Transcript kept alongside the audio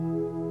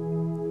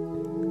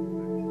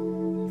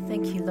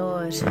Thank you,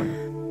 Lord.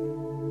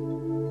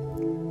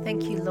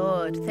 Thank you,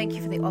 Lord. Thank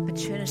you for the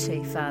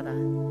opportunity, Father,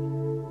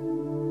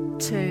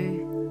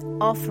 to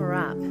offer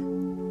up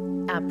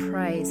our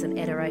praise and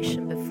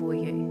adoration before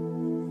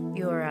you.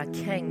 You are our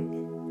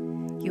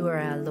King. You are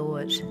our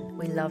Lord.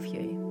 We love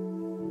you.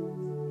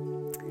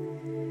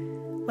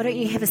 Why don't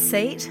you have a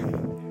seat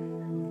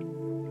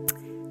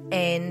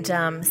and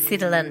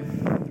settle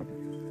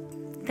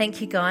in.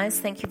 Thank you, guys.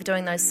 Thank you for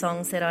doing those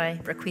songs that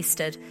I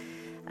requested.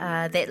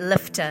 That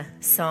lifter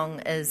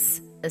song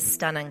is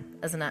stunning,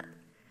 isn't it?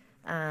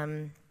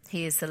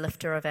 He is the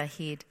lifter of our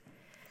head.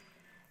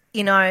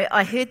 You know,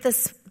 I heard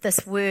this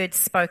word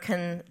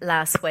spoken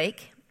last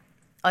week.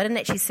 I didn't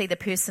actually see the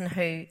person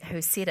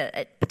who said it.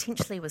 It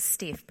potentially was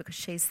Steph,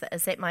 because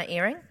is that my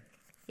earring?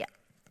 Yeah.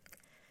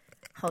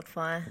 Hold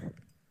fire.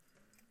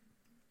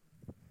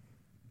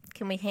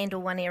 Can we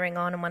handle one earring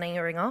on and one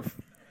earring off?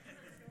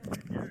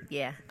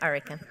 Yeah, I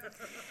reckon.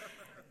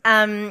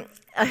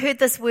 I heard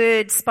this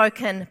word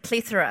spoken,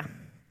 plethora.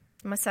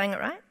 Am I saying it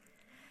right?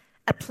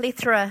 A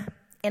plethora,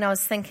 and I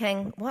was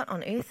thinking, what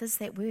on earth is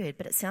that word?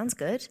 But it sounds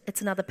good.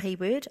 It's another P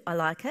word. I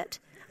like it.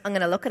 I'm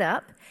going to look it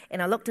up.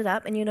 And I looked it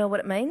up, and you know what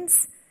it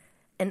means?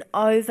 An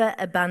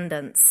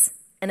overabundance,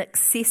 an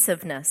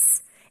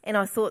excessiveness. And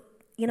I thought,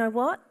 you know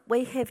what?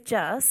 We have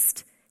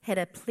just had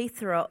a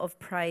plethora of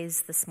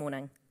praise this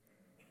morning.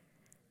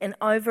 An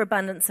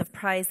overabundance of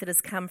praise that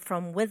has come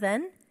from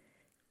within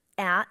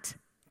out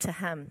to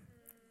him.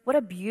 What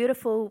a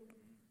beautiful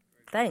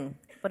thing.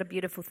 What a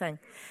beautiful thing.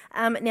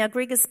 Now,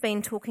 Greg has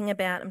been talking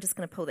about, I'm just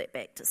going to pull that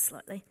back just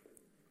slightly.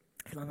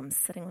 I feel like I'm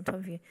sitting on top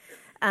of you.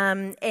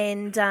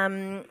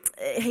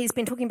 He's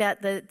been talking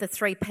about the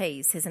 3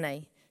 Ps, hasn't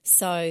he?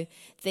 So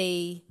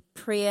the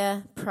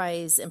prayer,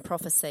 praise and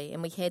prophecy.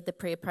 And we had the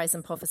prayer, praise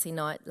and prophecy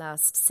night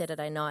last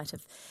Saturday night.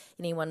 If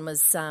anyone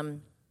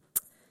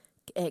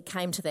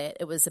came to that,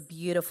 it was a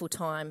beautiful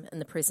time in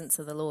the presence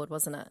of the Lord,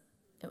 wasn't it?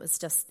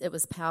 It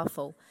was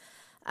powerful.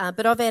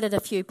 But I've added a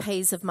few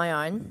P's of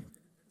my own,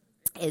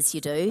 as you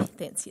do.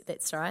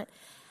 That's right.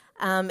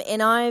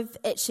 And I've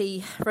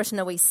actually written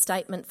a wee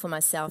statement for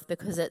myself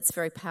because it's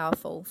very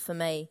powerful for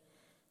me.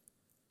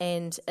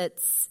 And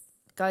it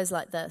goes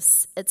like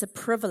this. It's a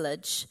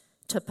privilege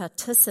to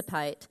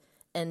participate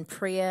in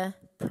prayer,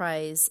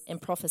 praise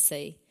and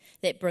prophecy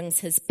that brings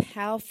his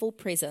powerful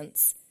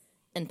presence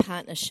in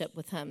partnership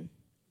with him.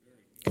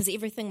 Because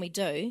everything we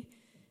do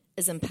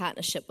is in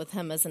partnership with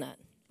him, isn't it?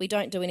 We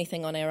don't do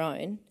anything on our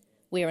own.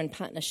 We're in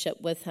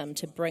partnership with him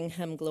to bring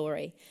him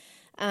glory.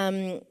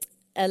 A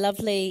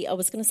lovely, I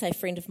was going to say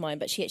friend of mine,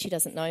 but she actually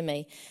doesn't know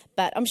me.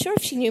 But I'm sure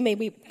if she knew me,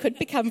 we could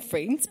become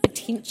friends,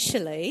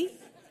 potentially.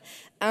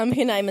 Her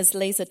name is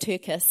Lisa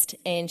Turkist,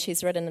 and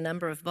she's written a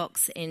number of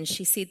books, and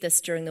she said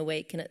this during the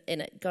week,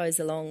 and it goes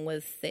along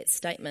with that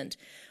statement.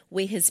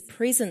 Where his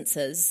presence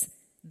is,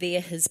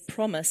 there his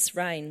promise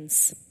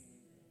reigns.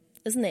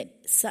 Isn't that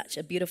such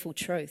a beautiful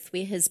truth?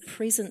 Where his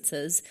presence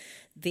is,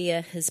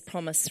 there his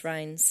promise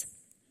reigns.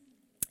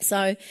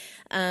 So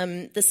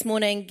this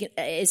morning,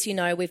 as you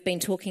know, we've been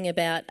talking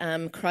about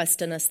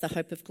Christ in us, the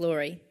hope of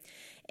glory.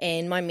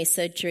 And my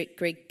message,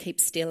 Greg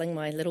keeps stealing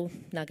my little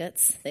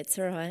nuggets. That's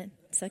all right.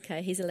 It's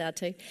okay. He's allowed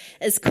to.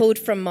 Is called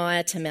From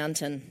Mire to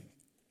Mountain.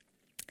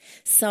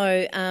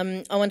 So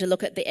I want to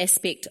look at the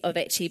aspect of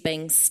actually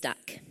being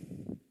stuck.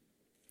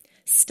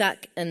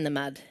 Stuck in the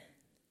mud.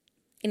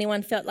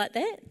 Anyone felt like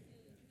that?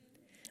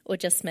 Or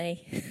just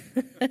me?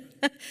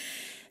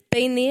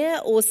 Been there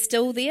or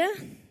still there?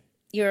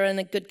 You're in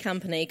a good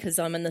company because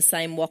I'm in the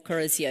same walker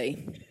as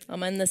you.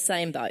 I'm in the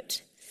same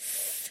boat.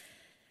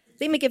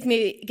 Let me give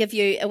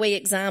you a wee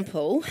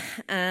example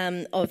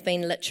of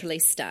being literally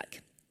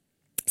stuck.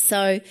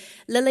 So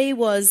Lily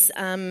was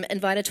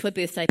invited to a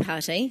birthday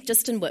party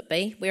just in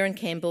Whitby. We're in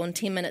Camborne,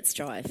 10 minutes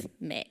drive,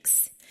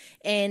 max.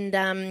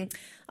 And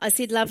I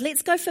said, love,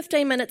 let's go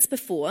 15 minutes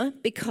before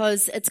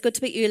because it's good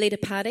to be early to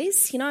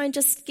parties, and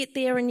just get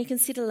there and you can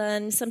settle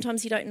in.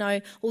 Sometimes you don't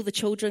know all the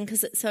children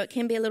so it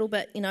can be a little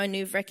bit,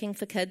 nerve-wracking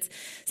for kids.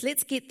 So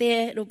let's get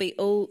there. It'll be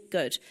all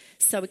good.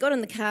 So we got in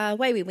the car,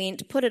 away we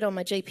went, put it on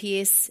my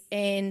GPS,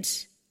 and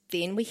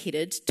then we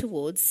headed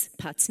towards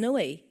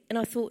Patanui. And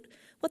I thought,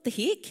 what the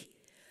heck?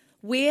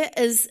 Where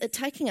is it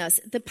taking us?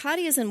 The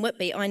party is in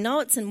Whitby. I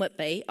know it's in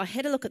Whitby. I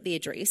had a look at the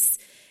address.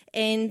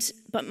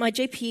 But my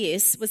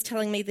GPS was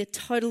telling me the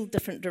total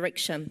different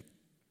direction.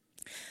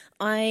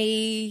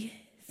 I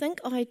think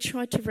I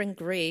tried to ring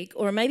Greg,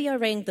 or maybe I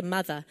rang the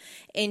mother,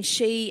 and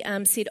she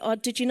said, oh,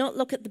 did you not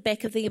look at the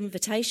back of the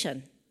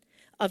invitation?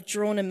 I've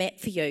drawn a map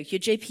for you. Your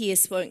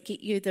GPS won't get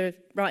you the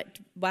right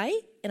way?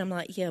 And I'm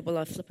like, yeah, well,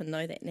 I flippin'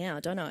 know that now,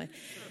 don't I?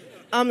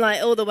 I'm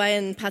like all the way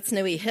in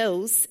Patanui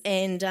Hills,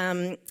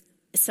 and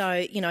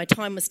so,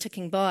 time was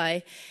ticking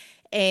by,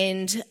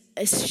 and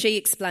she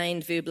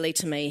explained verbally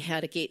to me how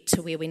to get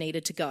to where we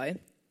needed to go,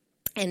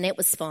 and that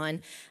was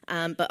fine,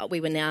 but we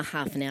were now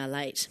half an hour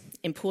late.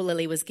 And poor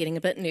Lily was getting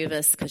a bit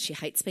nervous because she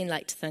hates being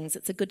late to things.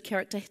 It's a good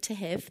character to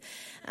have.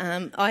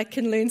 I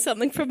can learn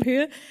something from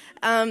her.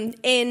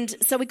 And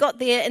so we got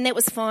there, and that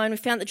was fine. We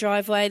found the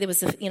driveway. There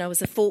was it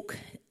was a fork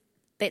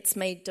That's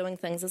me doing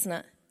things, isn't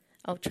it?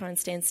 I'll try and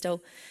stand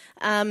still.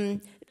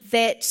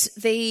 That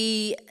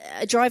the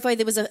driveway,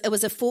 it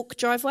was a fork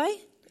driveway.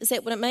 Is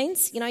that what it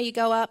means? You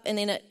go up and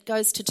then it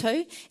goes to 2.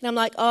 And I'm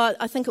like,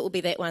 I think it will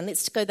be that one.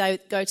 Let's go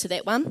to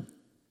that one.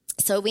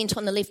 So I went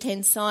on the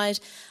left-hand side,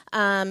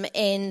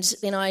 and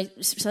then I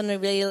suddenly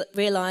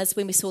realised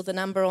when we saw the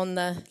number on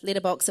the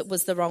letterbox, it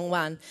was the wrong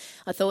one.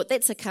 I thought,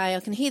 that's okay, I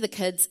can hear the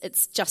kids,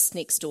 it's just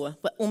next door.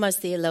 We're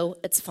almost there, Lil,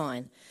 it's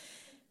fine.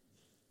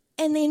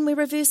 And then we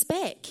reversed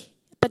back.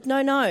 But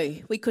no,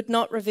 we could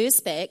not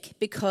reverse back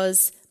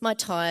because my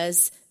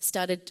tyres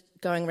started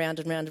going round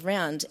and round and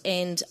round.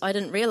 And I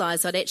didn't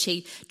realise I'd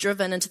actually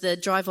driven into the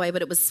driveway,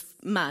 but it was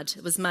mud.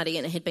 It was muddy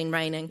and it had been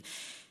raining.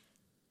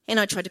 And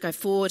I tried to go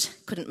forward,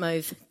 couldn't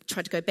move.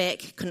 Tried to go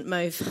back, couldn't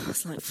move. I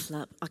was like,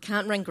 flip, I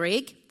can't ring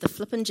Greg. The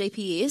flippin'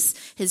 GPS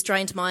has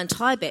drained my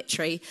entire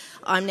battery.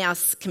 I'm now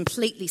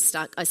completely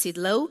stuck. I said,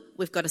 Lil,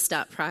 we've got to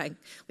start praying.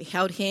 We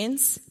held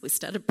hands, we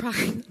started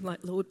praying. I'm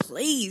like, Lord,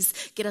 please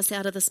get us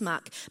out of this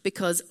muck.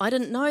 Because I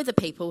didn't know the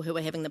people who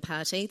were having the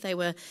party. They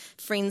were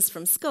friends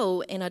from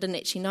school, and I didn't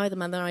actually know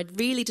them. And I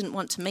really didn't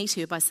want to meet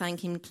her by saying,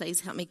 can you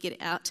please help me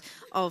get out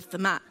of the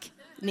muck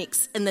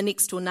in the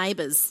next door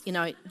neighbour's,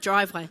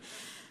 driveway.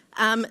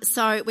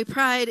 So we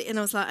prayed, and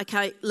I was like,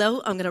 okay,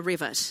 Lil, I'm going to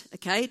rev it,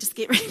 okay? Just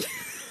get ready.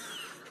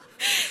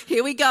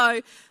 Here we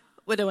go.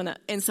 We're doing it.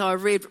 And so I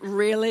revved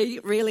really,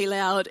 really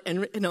loud,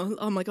 and,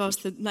 oh my gosh,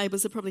 the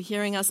neighbours are probably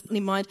hearing us,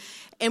 never mind.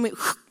 And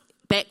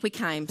back we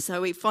came.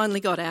 So we finally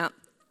got out.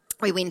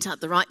 We went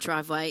up the right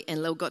driveway,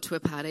 and Lil got to a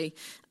party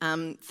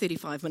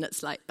 35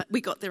 minutes late. But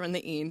we got there in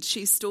the end.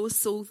 She still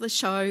saw the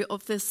show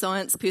of the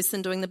science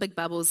person doing the big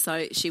bubbles,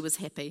 so she was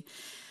happy.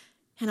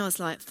 And I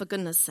was like, for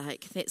goodness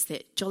sake, that's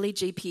that jolly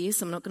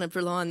GPS. I'm not going to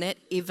rely on that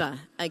ever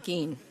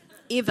again.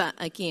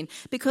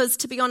 Because,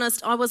 to be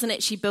honest, I wasn't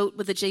actually built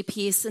with a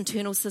GPS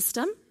internal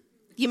system.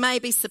 You may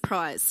be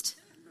surprised.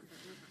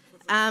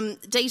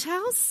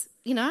 Details,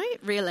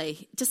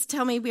 really. Just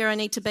tell me where I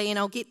need to be and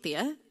I'll get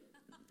there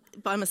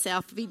by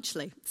myself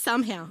eventually,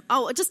 somehow.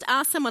 I'll just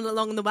ask someone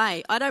along the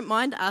way. I don't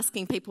mind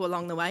asking people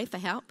along the way for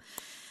help.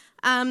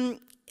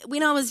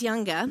 When I was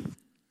younger,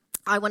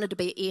 I wanted to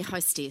be an air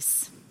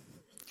hostess.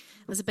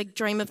 It was a big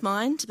dream of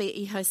mine to be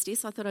an air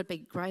hostess. I thought I'd be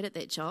great at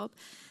that job.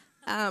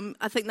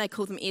 I think they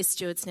call them air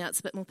stewards now. It's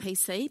a bit more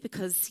PC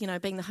because,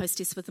 being the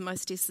hostess with the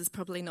mostess is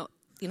probably not,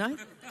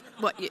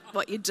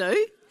 what you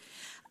do.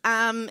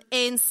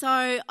 And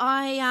so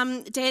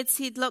Dad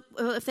said, look,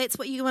 if that's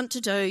what you want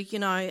to do,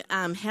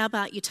 how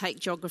about you take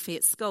geography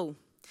at school?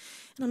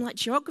 And I'm like,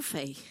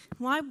 geography?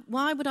 Why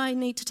would I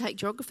need to take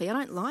geography? I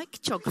don't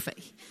like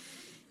geography.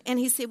 And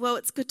he said, well,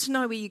 it's good to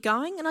know where you're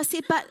going. And I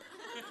said, but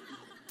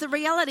the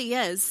reality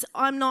is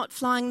I'm not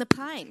flying the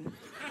plane.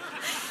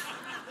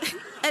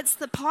 It's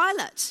the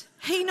pilot.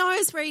 He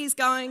knows where he's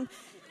going.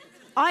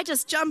 I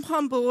just jump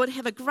on board,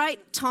 have a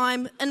great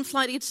time,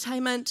 in-flight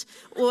entertainment,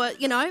 or,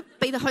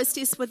 be the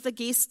hostess with the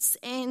guests,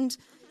 and,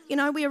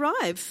 we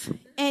arrive.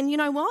 And you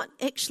know what?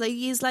 Actually,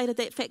 years later,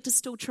 that fact is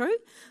still true.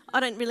 I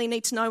don't really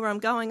need to know where I'm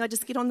going. I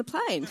just get on the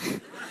plane.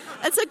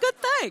 It's a good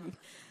thing.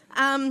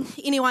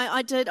 Anyway,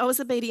 I was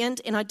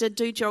obedient, and I did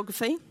do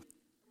geography.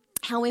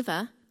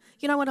 However,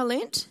 you know what I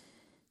learnt?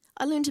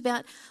 I learnt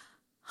about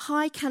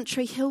high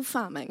country hill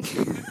farming.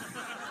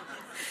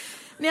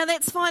 Now,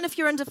 that's fine if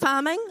you're into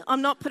farming.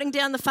 I'm not putting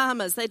down the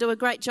farmers. They do a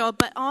great job,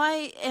 but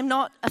I am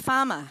not a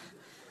farmer.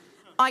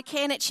 I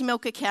can actually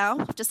milk a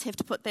cow, just have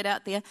to put that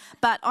out there,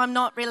 but I'm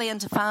not really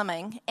into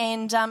farming,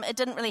 and it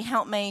didn't really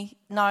help me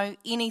know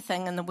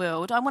anything in the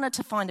world. I wanted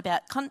to find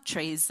about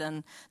countries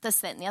and this,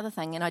 that, and the other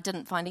thing, and I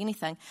didn't find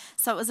anything.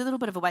 So it was a little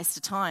bit of a waste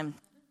of time.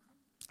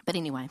 But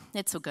anyway,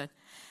 that's all good.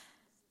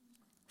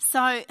 So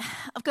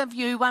I'll give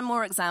you one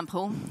more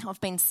example.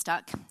 I've been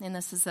stuck, and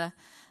this is a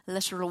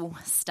literal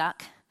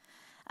stuck.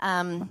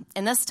 And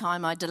this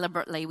time I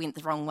deliberately went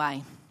the wrong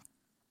way.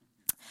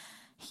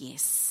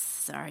 Yes,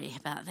 sorry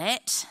about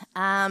that.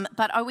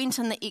 But I went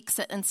in the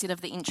exit instead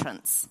of the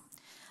entrance.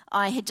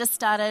 I had just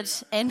started,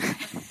 and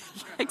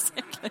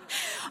exactly.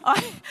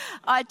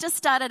 I just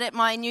started at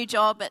my new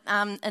job in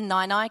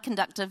Nainai,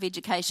 Conductive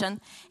Education,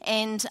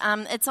 and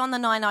it's on the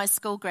Nainai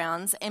school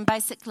grounds. And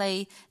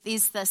basically,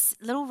 there's this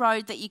little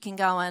road that you can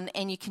go in,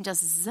 and you can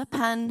just zip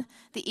in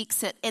the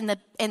exit, and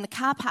the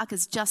car park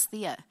is just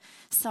there.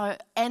 So,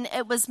 and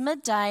it was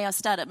midday. I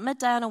started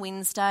midday on a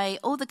Wednesday.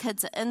 All the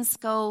kids are in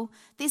school.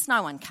 There's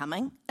no one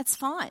coming. It's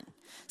fine.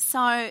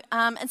 So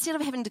instead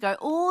of having to go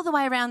all the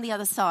way around the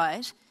other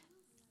side,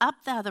 up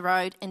the other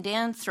road and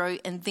down through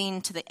and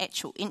then to the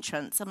actual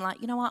entrance, I'm like,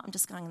 you know what, I'm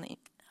just going in the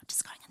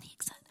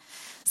exit.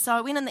 So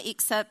I went in the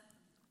exit,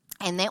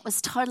 and that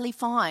was totally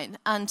fine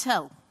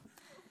until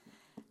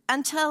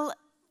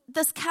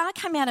this car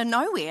came out of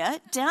nowhere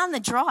down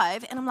the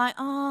drive, and I'm like,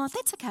 oh,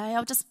 that's okay,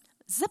 I'll just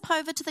zip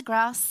over to the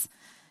grass,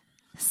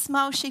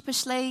 smile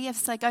sheepishly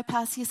as I go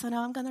past. Yes, I know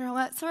I'm going the wrong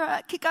way. It's all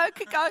right, keep go.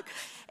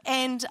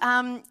 And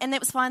that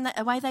was fine.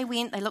 Away they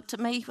went. They looked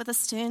at me with a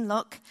stern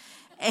look,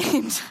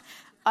 and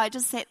I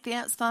just sat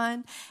there, it's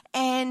fine.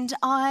 And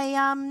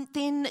I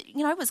then,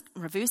 was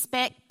reversed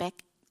back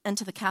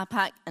into the car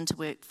park, into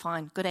work,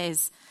 fine, good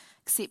as.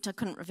 Except I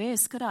couldn't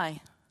reverse, could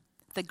I?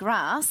 The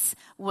grass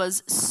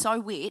was so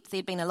wet,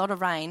 there'd been a lot of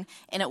rain,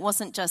 and it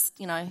wasn't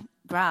just,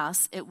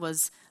 grass, it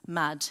was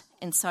mud.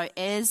 And so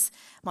as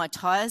my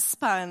tyres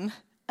spun,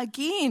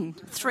 again,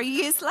 3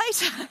 years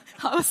later,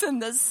 I was in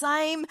the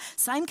same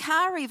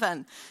car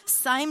even,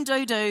 same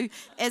doo-doo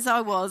as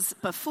I was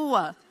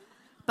before.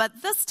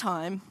 But this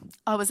time,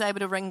 I was able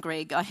to ring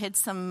Greg. I had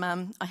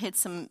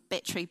some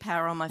battery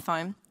power on my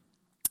phone,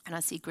 and I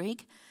said,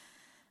 Greg,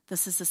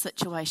 this is the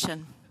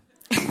situation.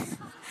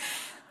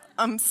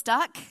 I'm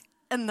stuck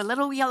in the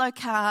little yellow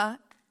car,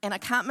 and I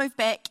can't move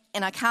back,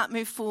 and I can't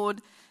move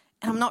forward,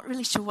 and I'm not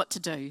really sure what to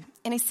do.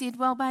 And he said,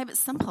 well, babe, it's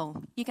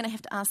simple. You're going to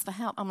have to ask for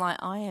help. I'm like,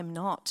 I am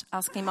not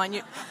asking my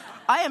new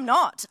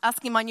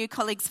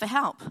colleagues for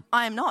help.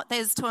 I am not. That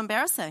is too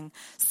embarrassing.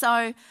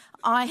 So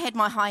I had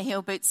my high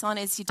heel boots on,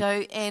 as you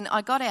do, and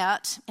I got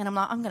out, and I'm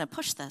like, I'm going to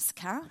push this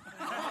car.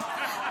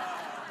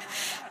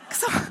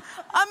 So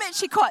I'm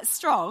actually quite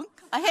strong.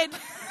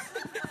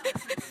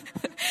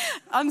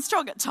 I'm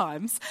strong at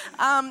times.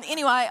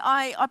 Anyway,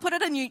 I put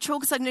it in neutral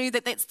because I knew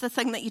that that's the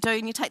thing that you do,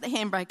 and you take the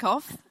handbrake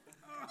off.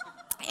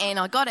 And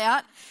I got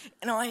out,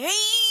 and I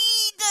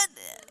heaved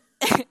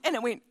it, and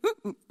it went,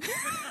 ooh.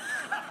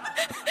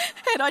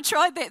 And I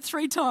tried that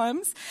 3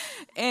 times,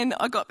 and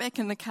I got back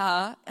in the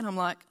car, and I'm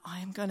like, I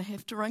am going to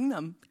have to ring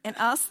them and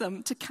ask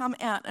them to come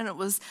out. And it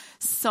was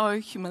so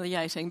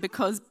humiliating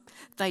because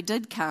they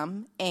did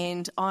come,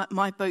 and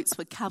my boots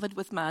were covered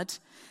with mud.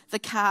 The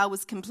car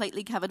was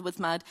completely covered with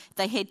mud.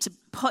 They had to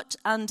put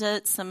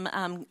under some,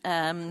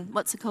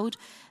 what's it called?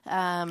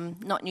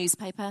 Not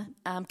newspaper,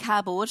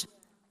 cardboard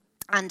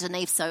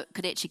underneath so it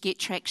could actually get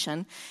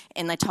traction.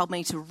 And they told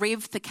me to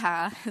rev the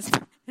car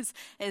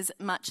as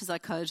much as I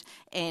could,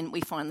 and we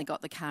finally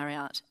got the car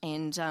out.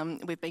 And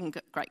we've been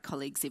great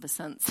colleagues ever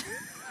since.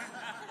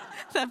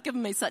 They've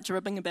given me such a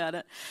ribbing about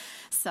it.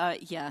 So,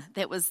 yeah,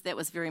 that was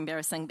very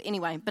embarrassing. But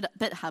anyway, a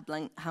bit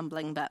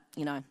humbling, but,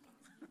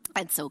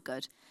 it's all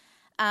good.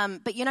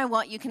 But you know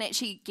what? You can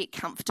actually get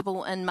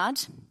comfortable in mud.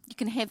 You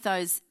can have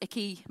those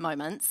icky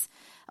moments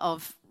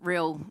of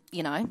real,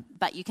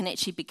 but you can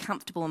actually be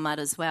comfortable in mud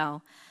as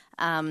well.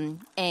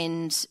 And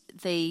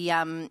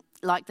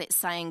like that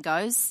saying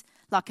goes,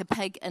 like a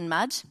pig in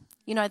mud.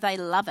 They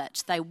love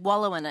it. They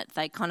wallow in it.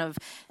 They kind of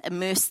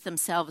immerse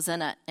themselves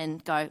in it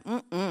and go,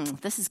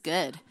 this is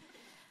good.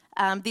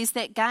 There's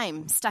that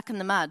game, Stuck in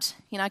the Mud.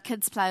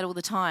 Kids play it all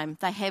the time.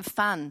 They have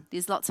fun.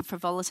 There's lots of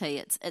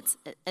frivolity.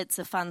 It's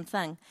a fun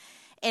thing.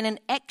 And in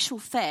actual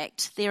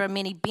fact, there are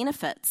many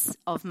benefits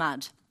of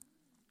mud.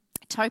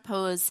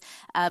 Taupo's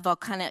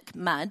volcanic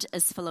mud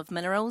is full of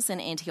minerals and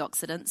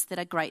antioxidants that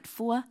are great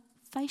for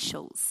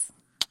facials.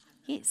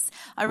 Yes.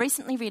 I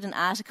recently read an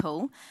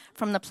article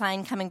from the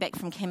plane coming back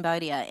from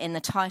Cambodia, and the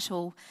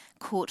title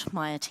caught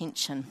my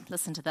attention.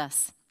 Listen to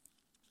this.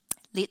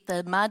 Let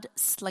the mud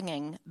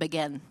slinging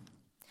begin.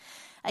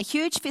 A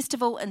huge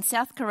festival in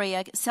South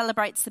Korea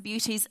celebrates the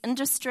beauty's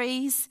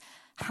industry's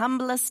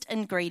humblest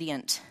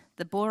ingredient.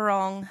 The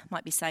Boryong,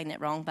 might be saying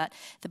that wrong, but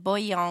the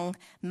Boryong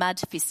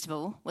Mud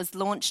Festival was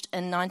launched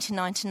in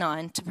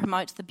 1999 to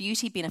promote the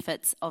beauty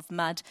benefits of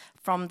mud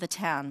from the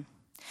town.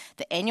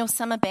 The annual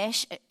summer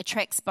bash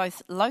attracts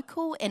both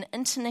local and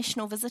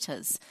international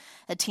visitors.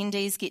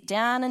 Attendees get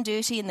down and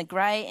dirty in the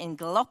grey and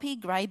gloppy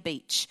grey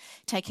beach,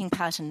 taking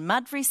part in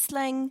mud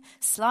wrestling,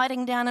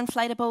 sliding down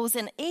inflatables,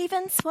 and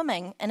even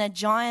swimming in a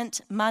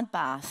giant mud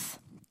bath.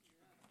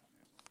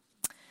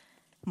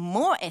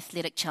 More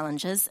athletic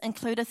challenges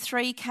include a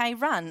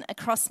 3K run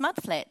across mud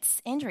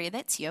flats. Andrea,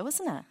 that's you,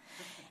 isn't it?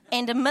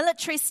 And a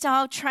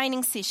military-style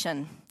training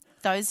session.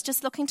 Those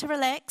just looking to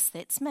relax,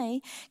 that's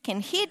me, can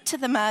head to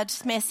the mud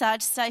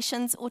massage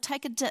stations or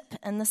take a dip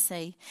in the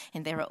sea.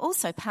 And there are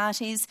also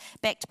parties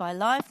backed by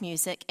live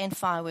music and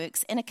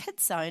fireworks and a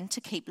kids zone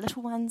to keep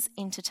little ones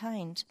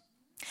entertained.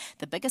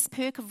 The biggest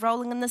perk of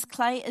rolling in this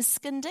clay is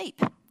skin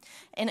deep,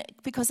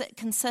 because it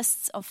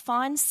consists of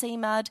fine sea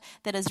mud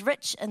that is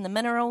rich in the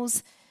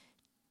minerals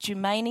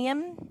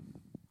germanium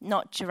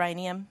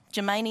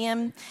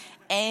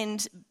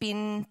and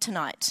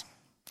bentonite.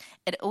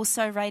 It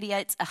also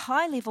radiates a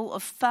high level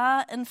of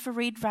far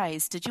infrared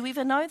rays. Did you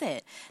ever know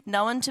that?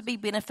 Known to be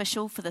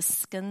beneficial for the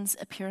skin's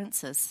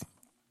appearances.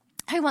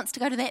 Who wants to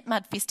go to that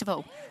mud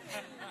festival?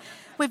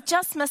 We've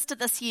just missed it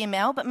this year,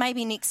 Mel, but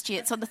maybe next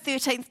year. It's on the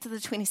 13th to the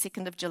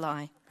 22nd of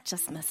July.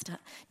 Just missed it.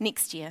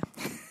 Next year.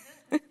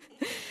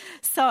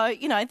 So,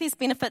 there's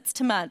benefits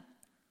to mud.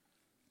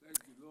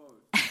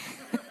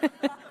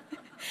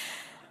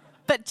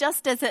 But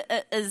just as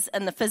it is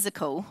in the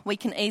physical, we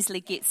can easily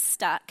get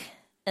stuck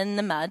in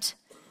the mud,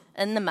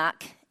 in the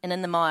muck, and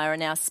in the mire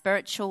in our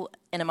spiritual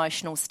and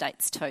emotional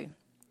states too.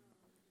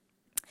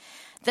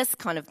 This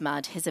kind of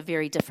mud has a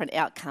very different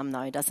outcome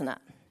though, doesn't it?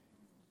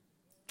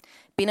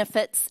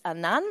 Benefits are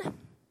none,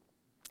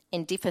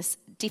 and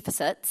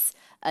deficits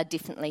are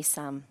definitely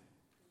some.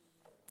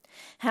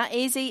 How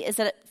easy is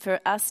it for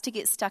us to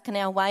get stuck in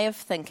our way of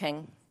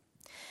thinking,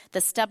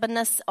 the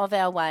stubbornness of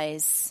our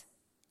ways,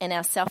 and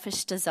our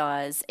selfish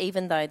desires,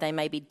 even though they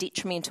may be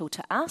detrimental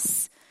to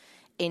us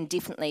and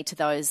definitely to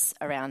those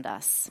around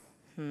us.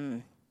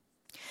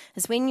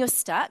 Because when you're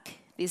stuck,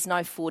 there's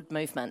no forward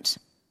movement.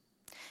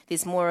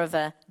 There's more of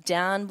a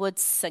downward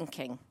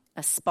sinking,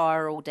 a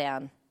spiral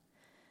down,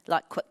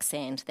 like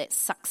quicksand that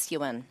sucks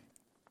you in.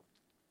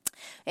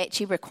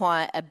 Actually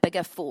require a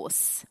bigger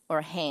force or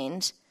a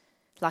hand,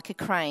 like a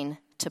crane,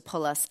 to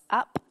pull us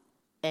up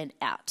and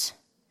out.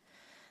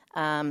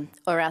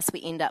 Or else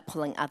we end up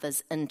pulling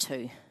others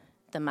into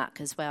the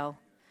muck as well.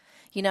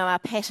 You know, our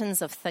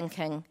patterns of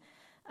thinking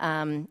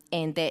and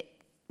that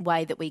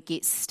way that we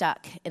get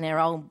stuck in our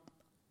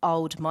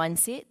old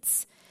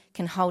mindsets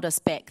can hold us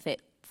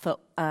back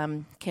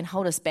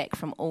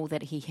from all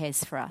that He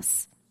has for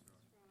us.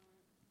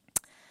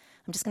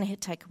 I'm just going to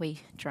take a wee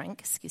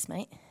drink, excuse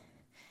me,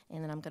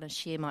 and then I'm going to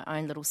share my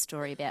own little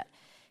story about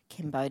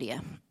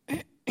Cambodia.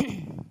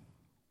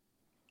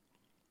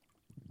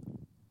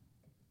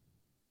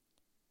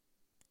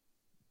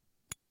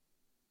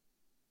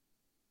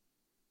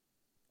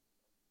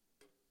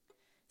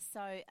 So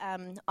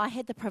I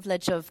had the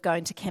privilege of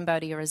going to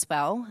Cambodia as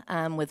well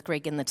with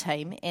Greg and the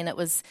team, and it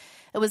was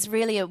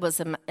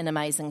an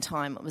amazing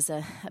time. It was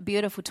a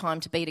beautiful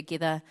time to be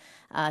together,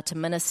 to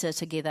minister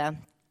together,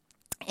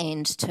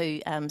 and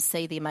to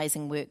see the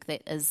amazing work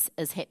that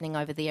is happening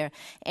over there,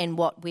 and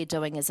what we're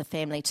doing as a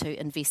family to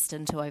invest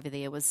into over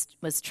there was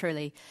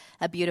truly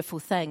a beautiful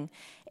thing.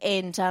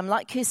 And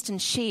like Kirsten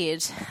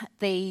shared,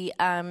 the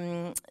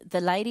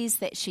ladies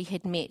that she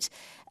had met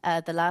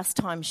the last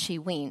time she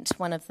went,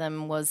 one of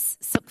them was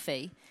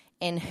Sukfi,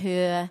 and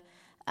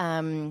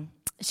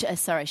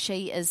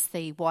she is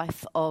the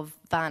wife of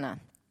Vana.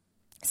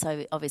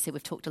 So obviously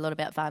we've talked a lot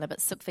about Vana, but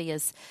Sukfi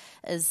is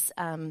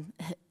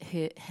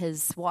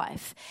his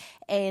wife.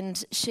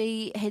 And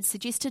she had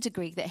suggested to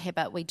Greg that how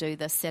about we do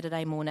this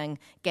Saturday morning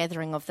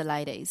gathering of the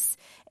ladies.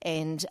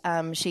 And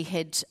she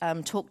had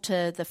talked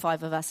to the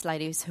 5 of us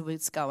ladies who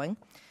was going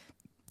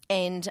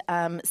and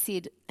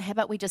said, how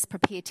about we just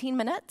prepare 10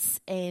 minutes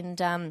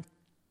and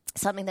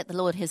something that the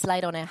Lord has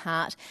laid on our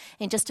heart,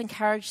 and just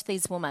encourage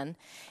these women,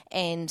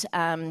 and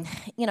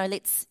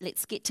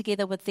let's get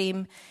together with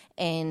them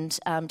and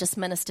just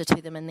minister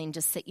to them, and then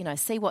just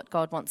see what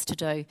God wants to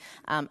do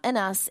in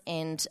us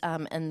and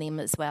in them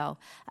as well.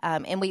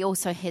 And we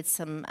also had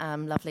some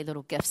lovely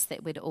little gifts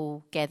that we'd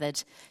all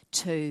gathered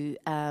to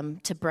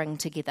bring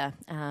together.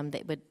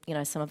 That would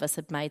some of us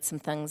had made some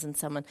things, and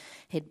someone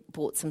had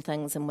bought some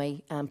things, and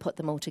we put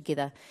them all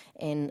together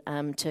and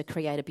to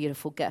create a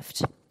beautiful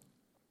gift.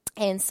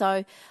 And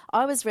so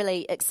I was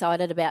really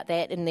excited about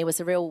that, and there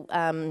was a real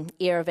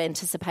air of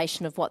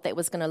anticipation of what that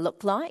was going to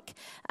look like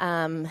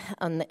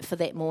for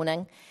that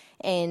morning.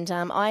 And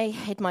I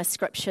had my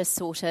scripture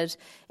sorted,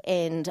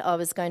 and I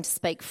was going to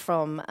speak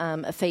from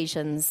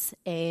Ephesians,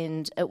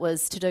 and it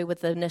was to do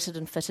with the knitted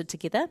and fitted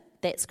together,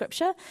 that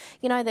scripture.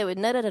 They were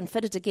knitted and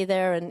fitted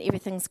together, and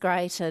everything's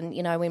great, and,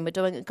 when we're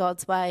doing it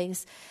God's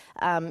ways,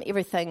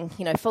 everything,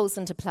 falls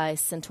into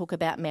place, and talk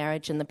about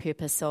marriage and the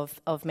purpose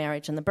of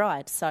marriage and the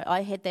bride. So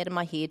I had that in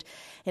my head,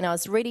 and I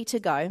was ready to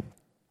go,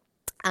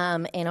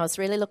 and I was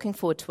really looking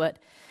forward to it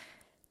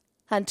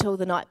until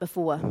the night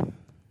before.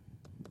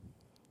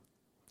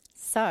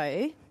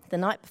 So, the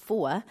night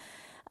before,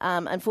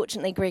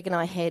 unfortunately, Greg and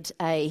I had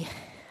a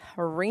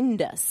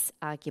horrendous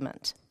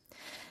argument.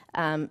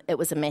 It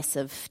was a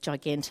massive,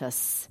 gigantic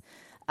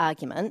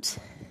argument.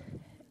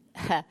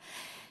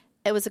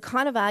 It was a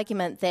kind of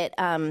argument that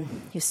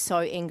you're so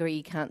angry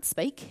you can't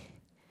speak.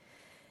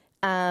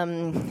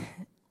 I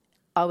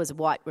was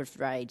white with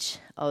rage.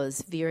 I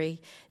was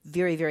very,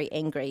 very, very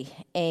angry.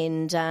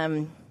 And,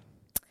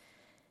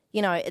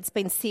 it's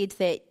been said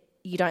that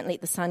you don't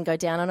let the sun go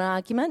down on an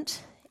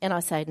argument. And I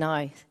say,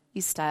 no,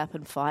 you stay up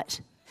and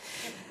fight.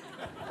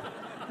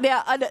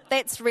 Now,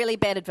 that's really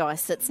bad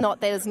advice. That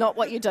is not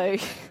what you do.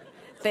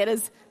 That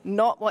is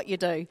not what you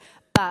do.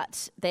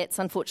 But that's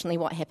unfortunately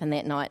what happened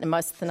that night. And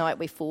most of the night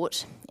we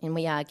fought and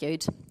we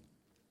argued.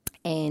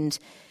 And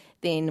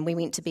then we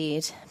went to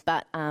bed.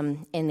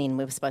 And then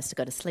we were supposed to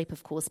go to sleep,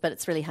 of course. But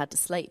it's really hard to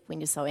sleep when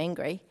you're so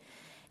angry.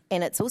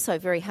 And it's also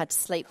very hard to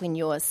sleep when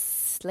you're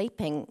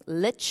sleeping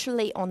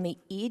literally on the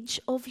edge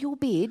of your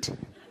bed,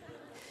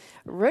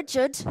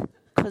 rigid,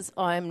 because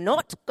I'm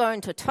not going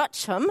to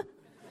touch him,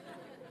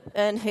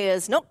 and he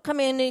is not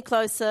coming any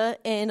closer,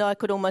 and I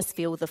could almost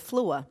feel the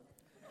floor.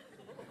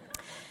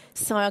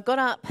 So I got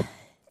up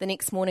the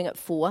next morning at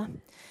 4,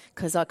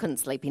 because I couldn't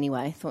sleep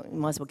anyway. Thought,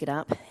 might as well get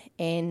up.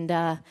 And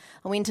I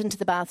went into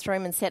the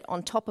bathroom and sat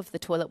on top of the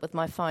toilet with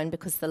my phone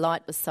because the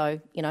light was so,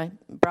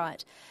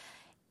 bright.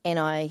 And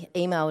I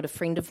emailed a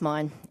friend of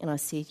mine, and I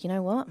said, you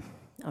know what?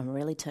 I'm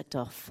really ticked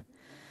off.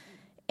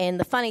 And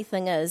the funny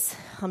thing is,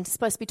 I'm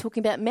supposed to be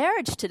talking about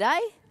marriage today.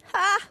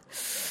 Ha!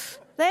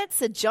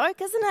 That's a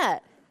joke, isn't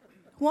it?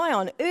 Why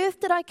on earth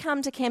did I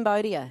come to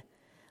Cambodia?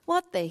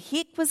 What the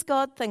heck was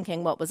God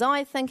thinking? What was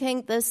I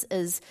thinking? This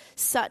is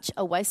such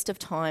a waste of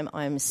time.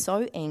 I am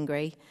so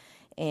angry.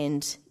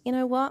 And you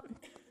know what?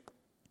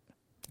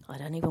 I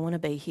don't even want to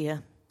be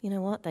here. you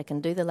know what, they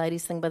can do the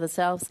ladies' thing by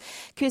themselves.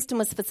 Kirsten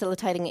was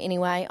facilitating it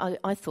anyway.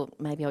 I thought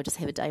maybe I'll just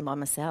have a day by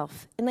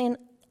myself. And then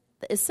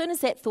as soon as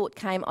that thought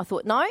came, I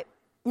thought, no,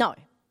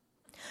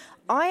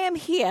 I am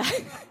here.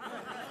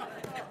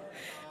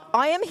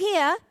 I am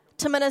here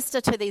to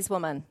minister to these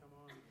women.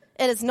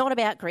 It is not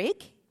about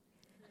Greg.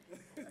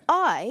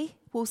 I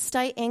will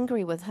stay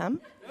angry with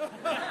him.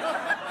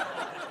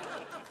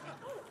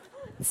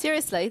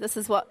 Seriously, this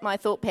is what my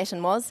thought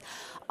pattern was.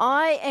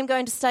 I am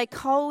going to stay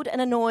cold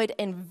and annoyed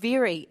and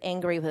very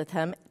angry with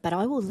him, but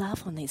I will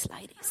love on these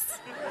ladies.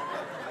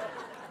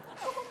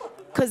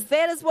 Because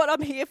that is what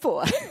I'm here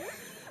for.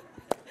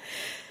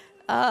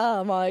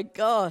 Oh my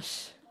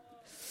gosh.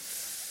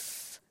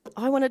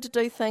 I wanted to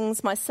do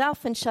things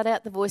myself and shut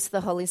out the voice of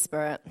the Holy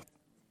Spirit.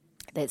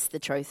 That's the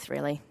truth,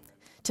 really.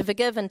 To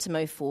forgive and to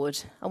move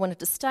forward. I wanted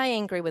to stay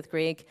angry with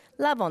Greg,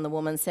 love on the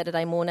woman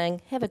Saturday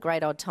morning, have a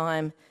great old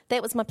time.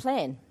 That was my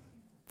plan.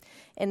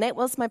 And that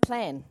was my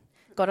plan.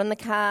 Got in the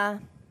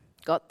car,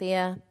 got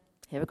there,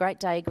 have a great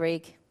day,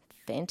 Greg.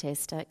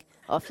 Fantastic.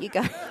 Off you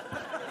go.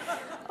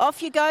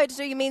 Off you go to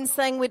do your men's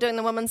thing. We're doing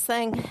the women's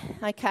thing.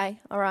 Okay,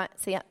 all right,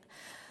 see ya.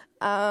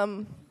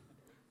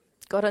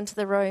 Got into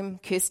the room.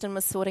 Kirsten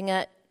was sorting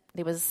it.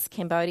 There was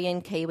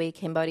Cambodian, Kiwi.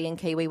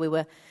 We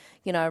were,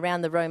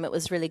 around the room. It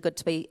was really good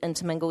to be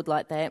intermingled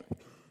like that.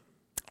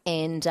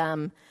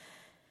 And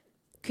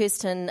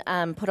Kirsten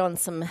put on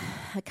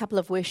a couple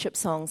of worship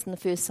songs. And the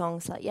first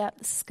song's like, yeah,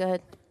 this is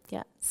good.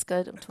 Yeah, it's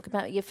good. I'm talking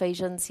about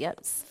Ephesians. Yeah,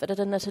 it's fitted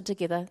and knitted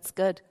together. It's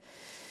good.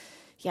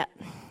 Yeah.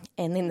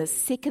 And then the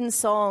second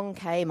song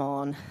came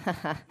on.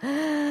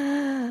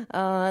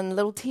 And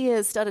little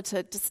tears started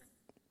to just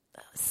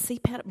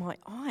seep out of my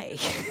eye.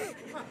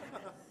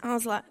 I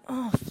was like,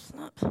 oh,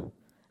 flip.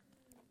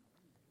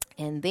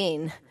 And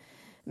then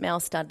Mel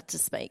started to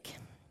speak.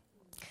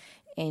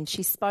 And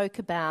she spoke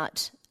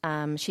about,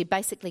 she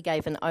basically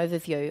gave an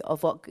overview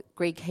of what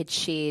Greg had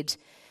shared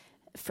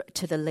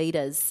to the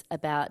leaders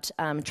about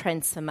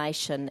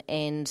transformation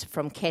and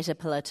from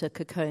caterpillar to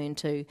cocoon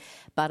to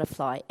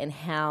butterfly, and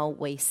how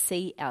we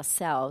see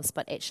ourselves,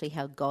 but actually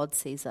how God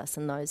sees us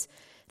in those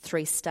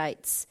three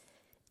states.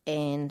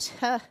 And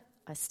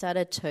I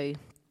started to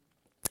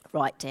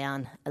write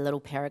down a little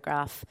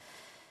paragraph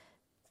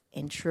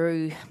and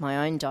drew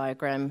my own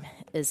diagram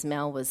as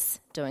Mel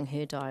was doing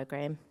her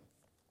diagram.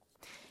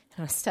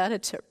 And I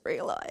started to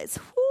realise,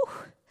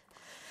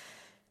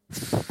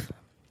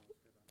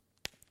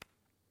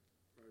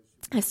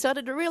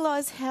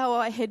 how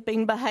I had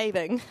been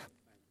behaving.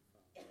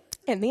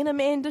 And then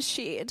Amanda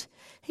shared,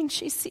 and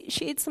she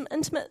shared some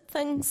intimate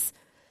things,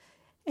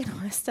 and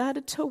I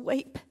started to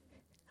weep.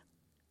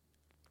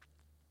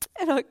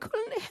 And I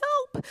couldn't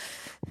help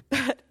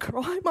but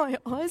cry my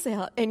eyes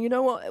out. And you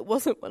know what? It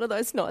wasn't one of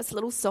those nice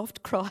little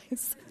soft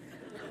cries.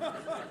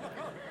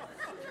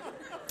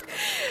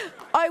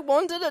 I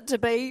wanted it to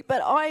be,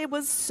 but I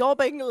was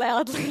sobbing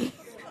loudly.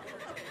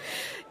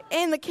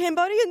 And the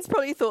Cambodians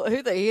probably thought,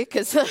 who the heck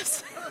is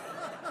this?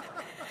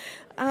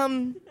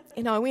 And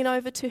I went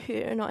over to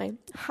her and I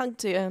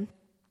hugged her.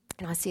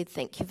 And I said,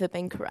 thank you for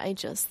being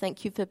courageous.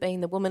 Thank you for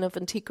being the woman of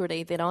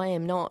integrity that I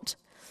am not.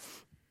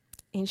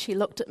 And she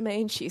looked at me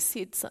and she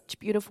said such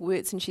beautiful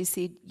words. And she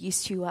said,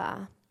 yes, you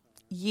are.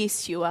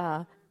 Yes, you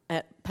are.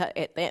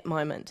 At that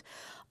moment,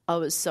 I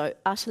was so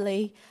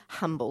utterly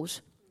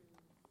humbled.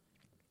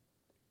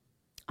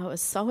 I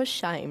was so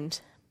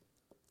ashamed.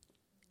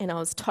 And I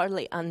was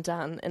totally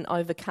undone and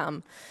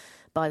overcome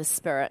by the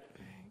Spirit.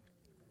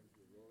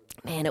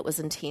 Man, it was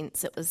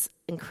intense. It was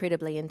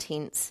incredibly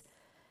intense.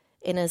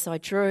 And as I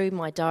drew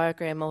my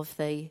diagram of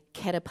the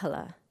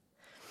caterpillar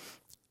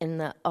in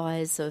the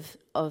eyes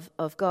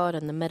of God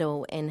in the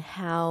middle, and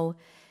how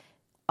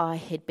I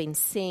had been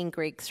seeing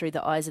Greg through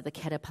the eyes of the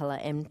caterpillar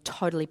and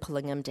totally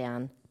pulling him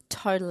down,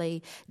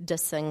 totally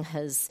dissing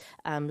his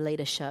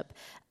leadership,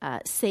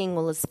 seeing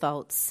all his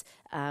faults,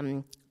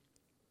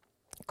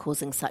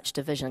 causing such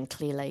division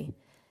clearly.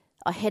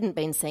 I hadn't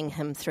been seeing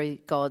him through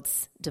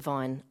God's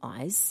divine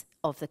eyes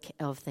of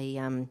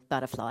the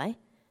butterfly,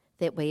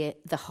 that we're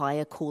the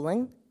higher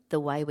calling, the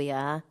way we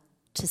are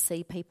to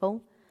see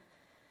people.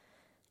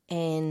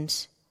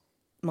 And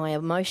my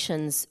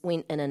emotions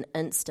went in an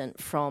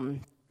instant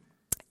from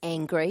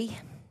angry,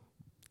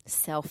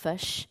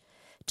 selfish,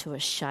 to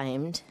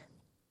ashamed,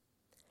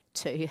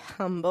 to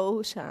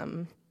humbled,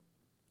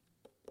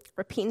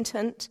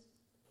 repentant.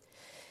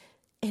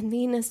 And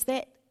then as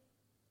that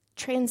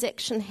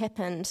transaction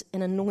happened,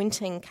 an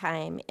anointing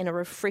came and a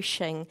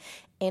refreshing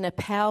and a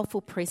powerful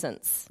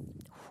presence.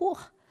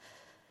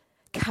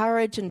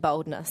 Courage and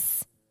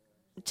boldness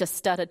just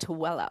started to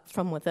well up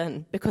from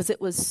within because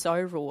it was so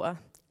raw.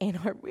 And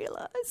I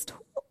realised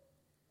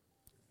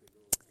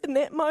in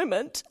that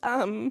moment,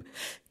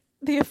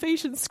 the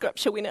Ephesians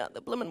scripture went out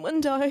the blooming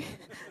window.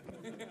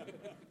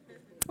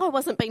 I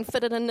wasn't being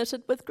fitted and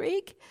knitted with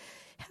Greg.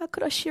 How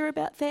could I share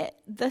about that?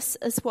 This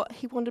is what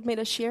he wanted me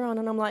to share on.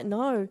 And I'm like,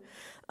 no,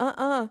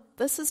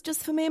 this is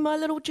just for me and my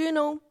little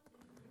journal.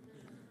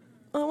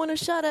 I want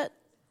to shut it.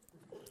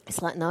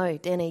 It's like, no,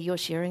 Danny, you're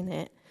sharing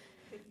that.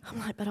 I'm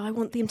like, but I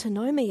want them to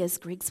know me as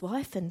Greg's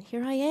wife, and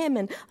here I am,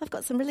 and I've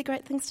got some really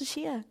great things to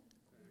share.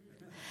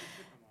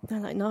 They're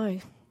like, no,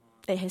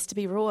 it has to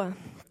be raw.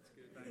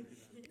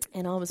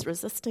 And I was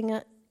resisting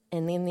it,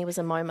 and then there was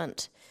a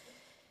moment,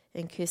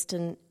 and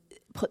Kirsten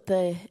put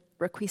the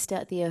request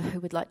out there,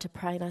 who would like to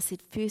pray, and I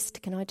said,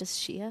 first, can I just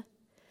share?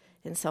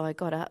 And so I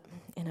got up,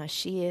 and I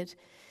shared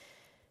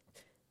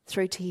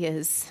through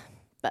tears,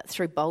 but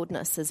through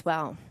boldness as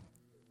well,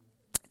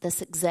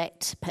 this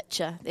exact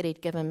picture that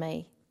he'd given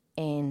me.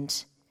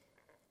 And,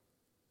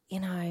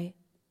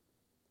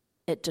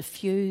 it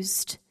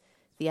diffused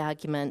the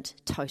argument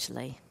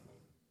totally.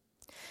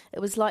 It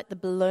was like the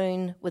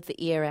balloon with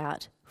the air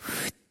out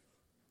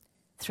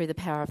through the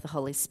power of the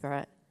Holy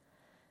Spirit.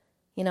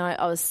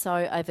 I was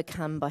so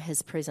overcome by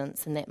his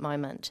presence in that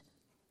moment.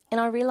 And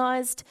I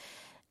realised,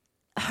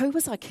 who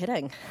was I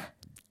kidding?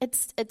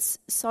 It's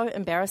so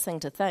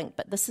embarrassing to think,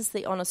 but this is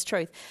the honest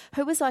truth.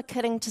 Who was I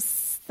kidding to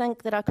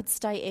think that I could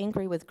stay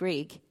angry with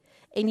Greg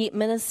and yet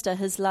minister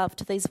his love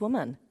to these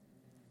women?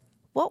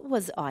 What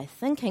was I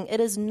thinking? It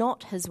is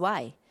not his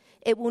way.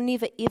 It will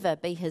never, ever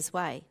be his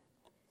way.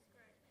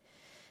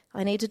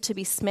 I needed to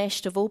be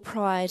smashed of all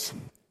pride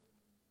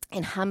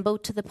and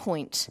humbled to the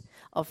point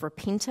of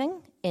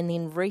repenting and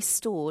then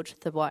restored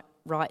the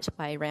right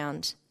way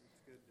round.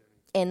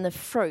 And the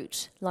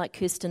fruit, like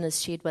Kirsten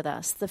has shared with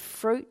us, the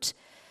fruit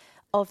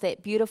of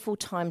that beautiful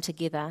time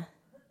together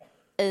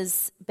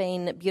has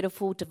been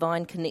beautiful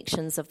divine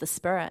connections of the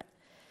Spirit.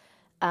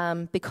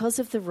 Because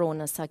of the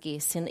rawness, I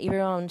guess, and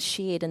everyone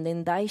shared, and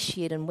then they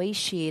shared, and we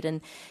shared,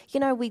 and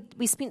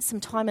we spent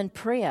some time in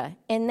prayer,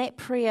 and that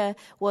prayer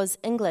was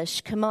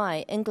English,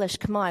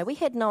 Kamai. We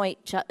had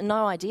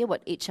no idea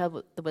what each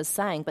other was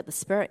saying, but the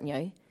Spirit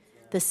knew.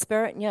 The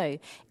Spirit knew,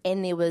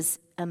 and there was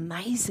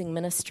amazing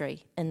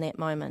ministry in that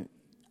moment.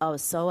 I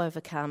was so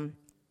overcome.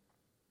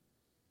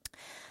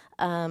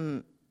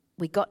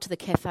 We got to the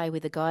cafe where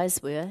the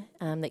guys were,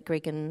 that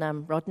Greg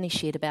and Rodney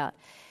shared about,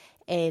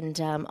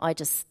 and I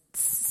just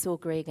saw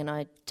Greg, and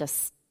I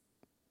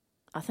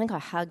think I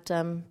hugged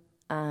him.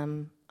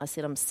 I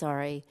said, I'm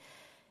sorry.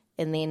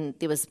 And then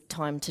there was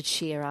time to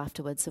share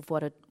afterwards of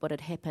what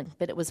had happened.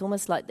 But it was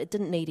almost like it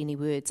didn't need any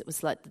words. It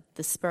was like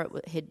the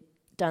Spirit had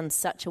done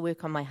such a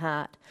work on my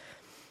heart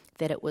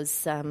that it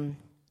was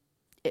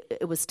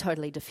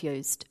totally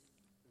diffused.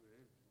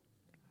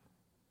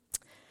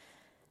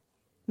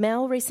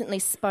 Mel recently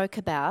spoke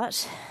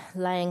about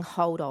laying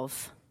hold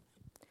of.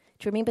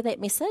 Do you remember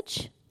that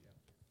message?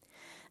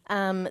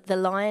 The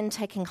Lion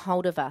taking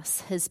hold of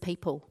us, his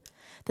people.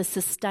 The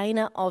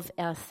sustainer of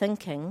our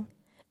thinking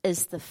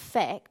is the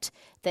fact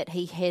that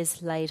he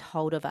has laid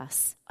hold of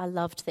us. I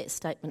loved that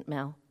statement,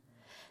 Mel.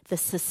 The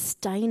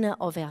sustainer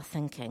of our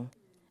thinking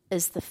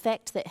is the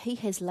fact that he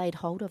has laid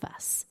hold of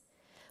us.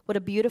 What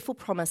a beautiful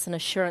promise and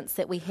assurance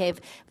that we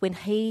have when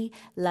he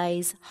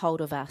lays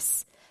hold of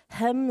us.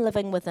 Him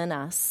living within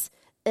us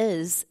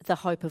is the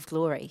hope of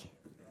glory.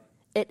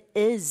 It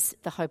is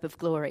the hope of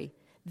glory.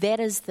 That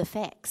is the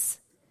facts.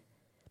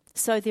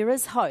 So there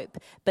is hope,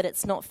 but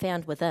it's not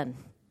found within.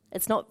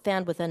 It's not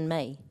found within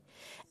me.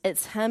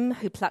 It's him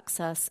who plucks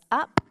us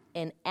up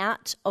and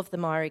out of the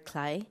miry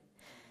clay.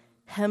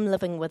 Him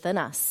living within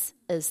us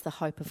is the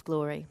hope of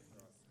glory.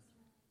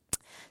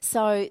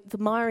 So the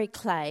miry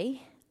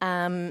clay,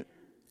 I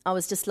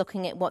was just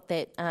looking at what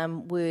that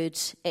word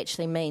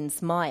actually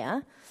means,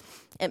 mire.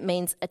 It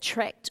means a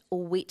tract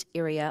or wet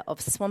area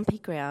of swampy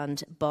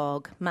ground,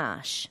 bog,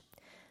 marsh.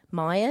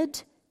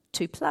 Mired,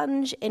 to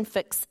plunge and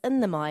fix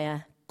in the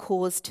mire,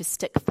 cause to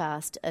stick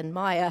fast in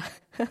mire.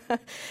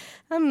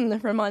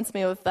 It reminds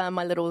me of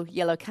my little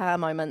yellow car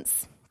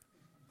moments,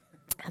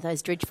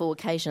 those dreadful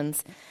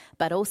occasions,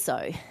 but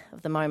also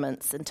of the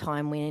moments in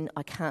time when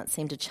I can't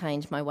seem to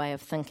change my way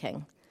of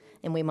thinking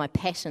and where my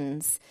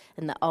patterns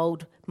and the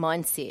old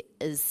mindset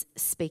is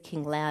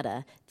speaking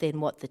louder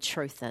than what the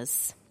truth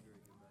is.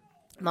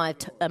 My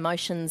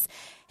emotions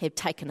have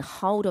taken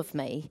hold of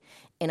me,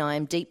 and I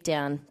am deep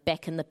down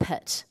back in the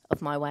pit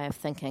of my way of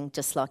thinking,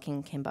 just like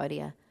in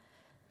Cambodia.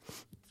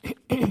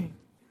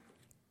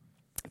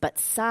 But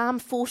Psalm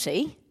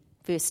 40,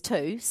 verse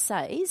 2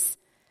 says,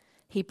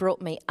 he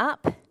brought me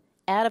up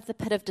out of the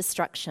pit of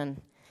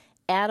destruction,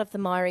 out of the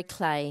miry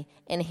clay,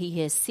 and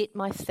he has set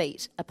my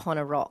feet upon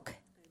a rock,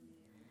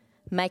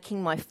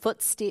 making my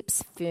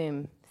footsteps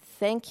firm.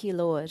 Thank you,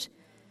 Lord.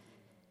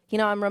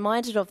 I'm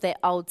reminded of that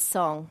old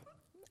song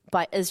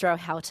by Israel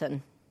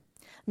Houghton.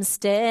 I'm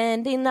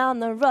standing on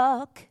the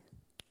rock,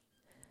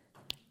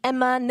 and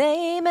my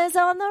name is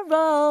on the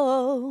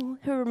roll.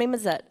 Who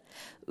remembers it?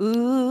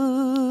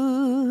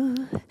 Ooh,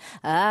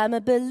 I'm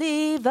a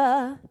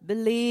believer.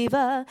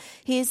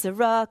 He's the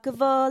rock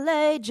of all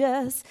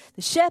ages,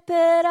 the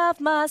shepherd of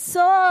my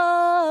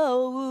soul.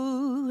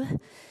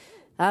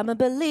 I'm a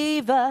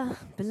believer.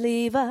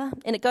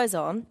 And it goes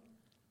on.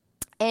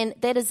 And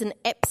that is an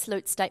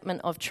absolute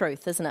statement of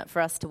truth, isn't it,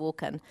 for us to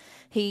walk in?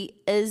 He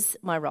is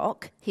my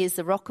rock. He is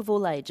the rock of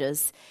all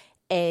ages,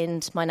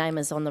 and my name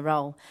is on the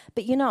roll.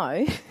 But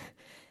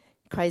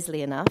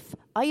crazily enough,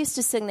 I used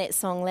to sing that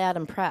song loud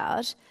and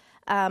proud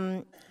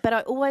But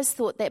I always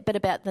thought that bit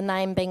about the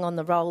name being on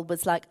the roll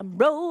was like, I'm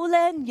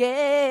rolling,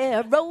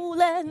 yeah,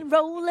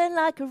 rolling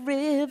like a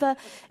river.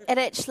 It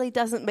actually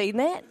doesn't mean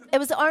that. It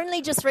was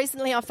only just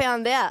recently I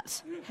found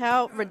out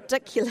how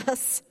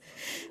ridiculous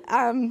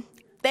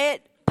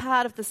that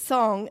part of the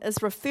song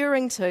is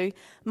referring to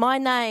my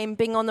name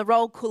being on the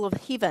roll call of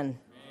heaven.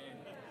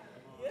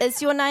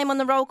 Is your name on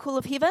the roll call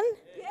of heaven?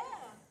 Yeah.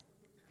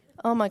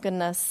 Oh my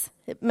goodness.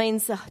 It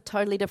means a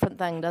totally different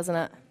thing, doesn't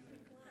it?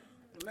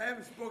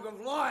 Lamb's Book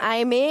of Life.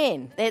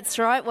 Amen. That's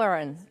right,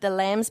 Warren. The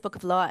Lamb's Book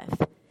of Life.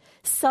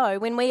 So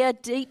when we are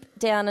deep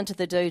down into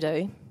the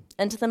doo-doo,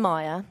 into the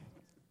mire,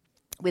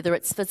 whether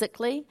it's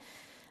physically,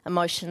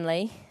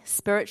 emotionally,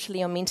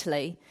 spiritually or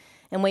mentally,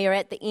 and we are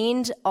at the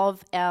end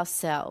of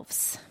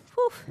ourselves,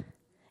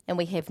 and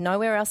we have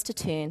nowhere else to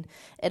turn,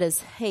 it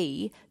is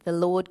He, the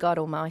Lord God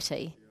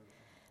Almighty,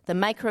 the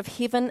maker of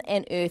heaven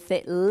and earth,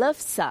 that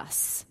lifts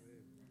us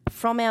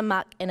from our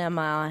muck and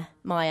our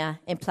mire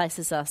and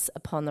places us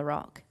upon the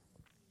rock.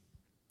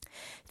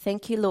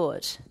 Thank you,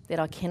 Lord, that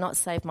I cannot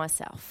save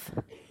myself,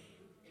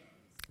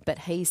 but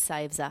He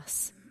saves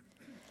us.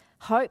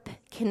 Hope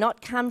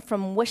cannot come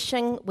from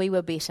wishing we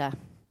were better.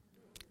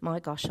 My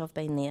gosh, I've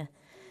been there.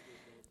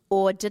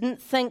 Or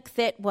didn't think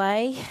that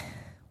way.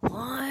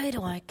 Why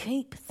do I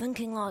keep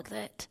thinking like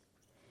that?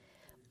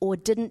 Or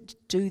didn't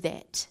do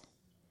that.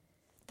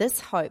 This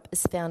hope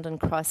is found in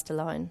Christ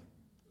alone,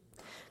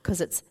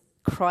 because it's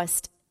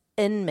Christ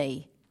in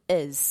me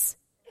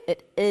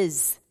it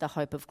is the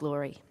hope of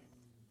glory.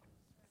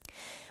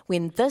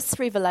 When this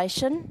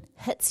revelation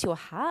hits your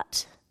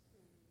heart,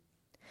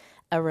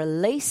 a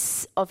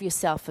release of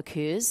yourself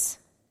occurs,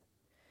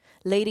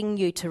 leading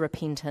you to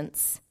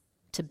repentance,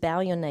 to bow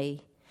your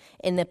knee,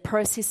 and the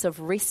process of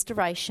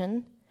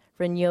restoration,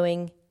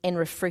 renewing, and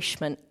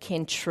refreshment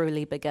can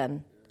truly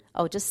begin.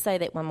 I'll just say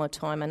that one more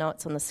time. I know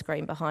it's on the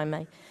screen behind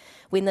me.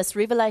 When this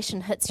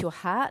revelation hits your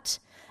heart,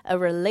 a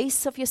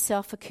release of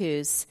yourself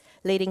occurs,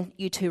 leading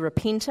you to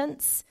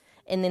repentance,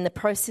 and then the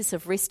process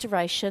of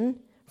restoration,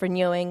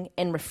 renewing,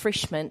 and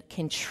refreshment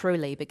can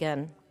truly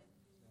begin.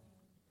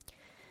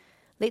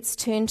 Let's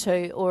turn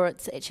to, or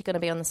it's actually going to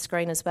be on the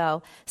screen as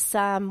well,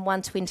 Psalm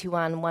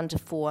 121,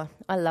 1-4.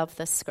 I love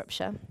this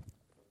scripture.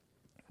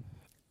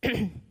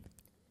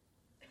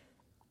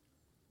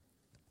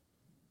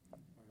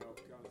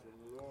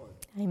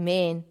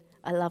 Amen.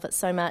 I love it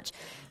so much.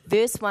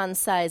 Verse 1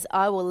 says,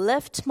 I will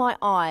lift my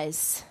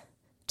eyes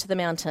to the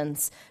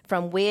mountains.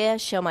 From where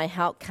shall my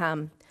help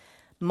come?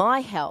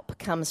 My help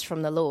comes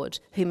from the Lord,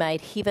 who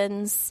made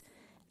heavens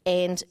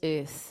and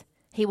earth.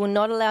 He will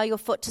not allow your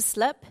foot to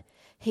slip.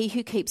 He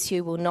who keeps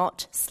you will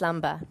not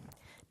slumber.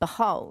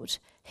 Behold,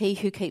 he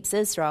who keeps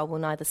Israel will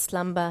neither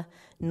slumber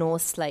nor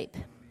sleep.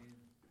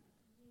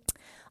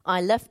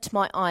 I lift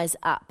my eyes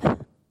up.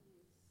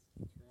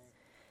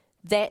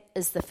 That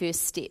is the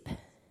first step,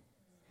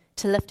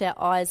 to lift our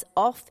eyes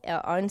off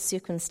our own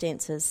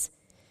circumstances,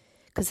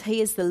 because He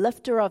is the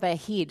lifter of our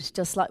head,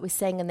 just like we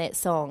sang in that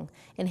song,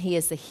 and He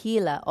is the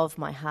healer of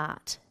my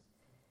heart.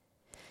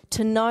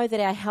 To know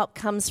that our help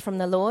comes from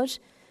the Lord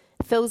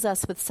fills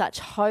us with such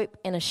hope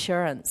and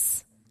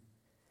assurance.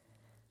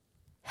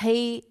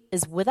 He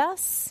is with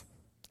us,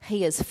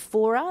 He is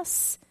for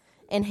us,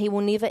 and He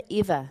will never,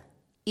 ever,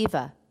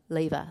 ever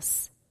leave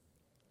us.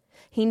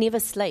 He never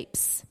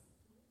sleeps.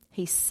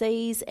 He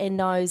sees and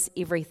knows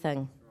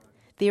everything.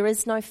 There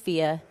is no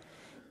fear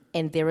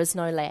and there is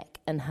no lack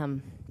in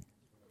Him.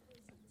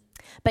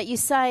 But you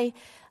say,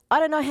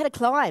 I don't know how to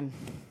climb.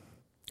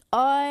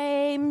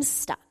 I'm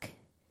stuck.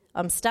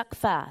 I'm stuck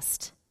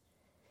fast.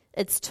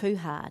 It's too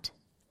hard.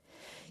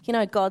 You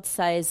know, God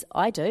says,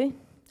 I do.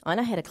 I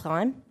know how to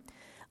climb.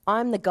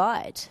 I'm the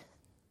guide.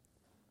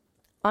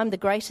 I'm the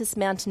greatest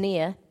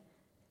mountaineer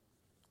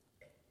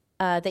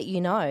that you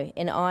know,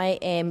 and I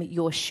am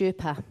your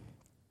Sherpa.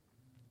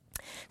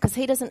 Because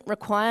He doesn't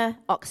require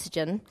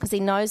oxygen, because He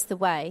knows the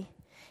way,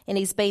 and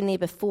He's been there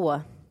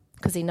before,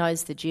 because He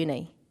knows the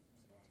journey.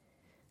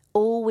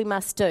 All we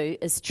must do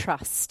is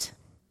trust.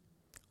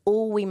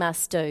 All we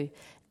must do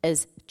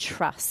is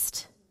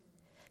trust.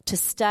 To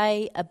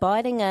stay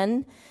abiding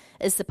in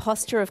is the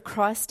posture of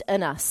Christ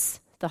in us,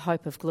 the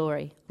hope of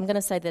glory. I'm going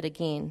to say that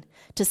again.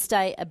 To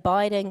stay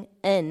abiding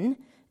in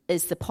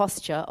is the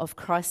posture of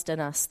Christ in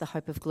us, the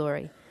hope of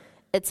glory.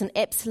 It's an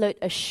absolute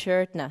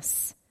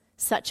assuredness,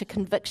 such a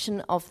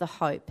conviction of the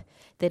hope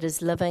that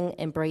is living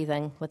and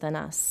breathing within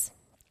us.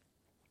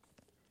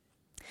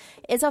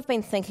 As I've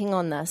been thinking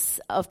on this,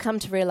 I've come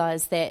to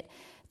realise that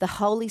the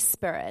Holy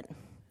Spirit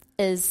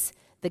is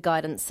the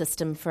guidance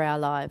system for our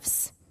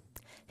lives.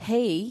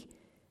 He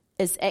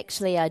is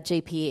actually our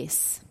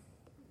GPS.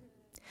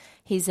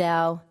 He's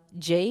our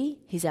G,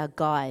 He's our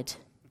guide.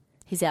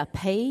 He's our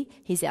P,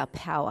 He's our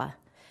power.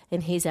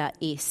 And He's our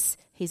S,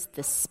 He's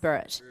the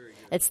Spirit.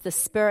 It's the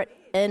Spirit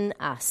in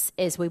us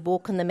as we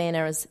walk in the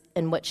manner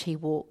in which He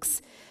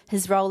walks.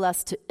 His role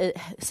is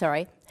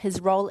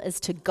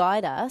to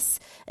guide us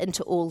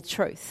into all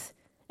truth.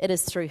 It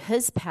is through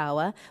His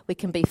power we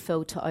can be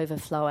filled to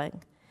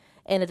overflowing.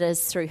 And it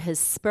is through His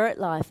Spirit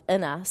life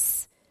in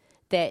us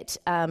that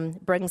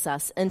brings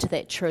us into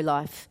that true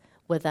life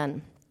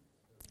within.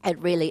 It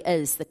really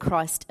is the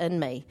Christ in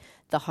me,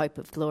 the hope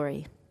of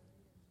glory.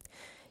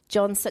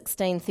 John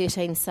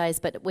 16:13 says,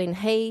 "But when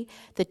he,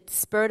 the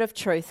Spirit of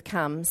truth,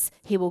 comes,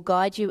 he will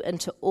guide you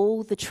into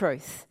all the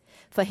truth.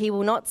 For he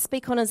will not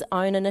speak on his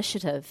own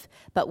initiative,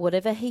 but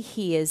whatever he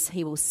hears,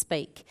 he will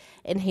speak,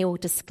 and he will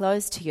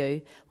disclose to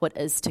you what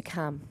is to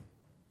come."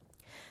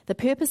 The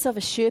purpose of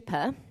a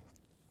Sherpa,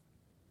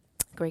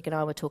 Greg and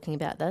I were talking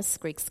about this,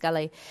 Greg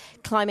Scully,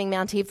 climbing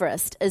Mount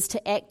Everest, is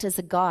to act as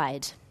a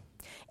guide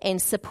and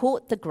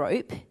support the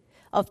group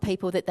of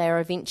people that they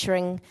are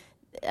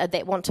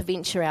that want to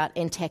venture out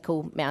and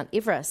tackle Mount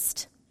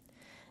Everest.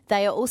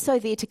 They are also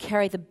there to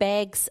carry the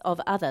bags of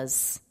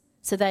others.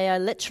 So they are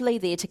literally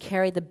there to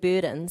carry the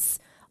burdens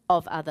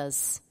of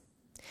others,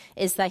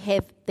 as they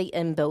have the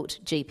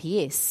inbuilt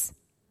GPS,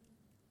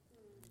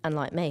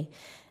 unlike me.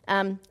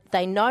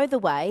 They know the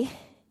way,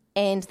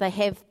 and they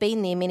have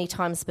been there many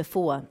times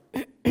before,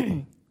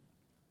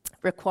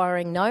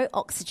 requiring no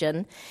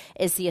oxygen.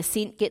 As the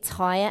ascent gets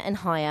higher and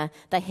higher,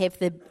 they have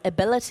the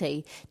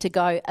ability to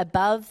go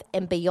above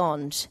and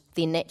beyond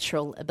their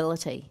natural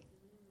ability,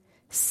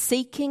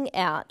 seeking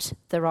out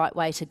the right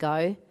way to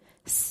go,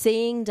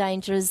 seeing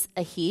dangers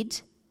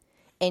ahead,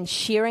 and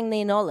sharing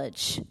their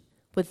knowledge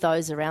with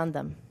those around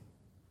them.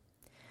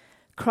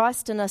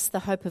 Christ in us, the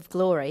hope of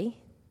glory,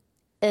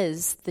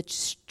 is the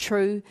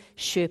true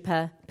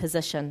Sherpa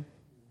position.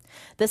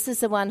 This is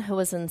the one who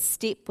is in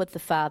step with the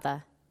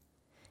Father,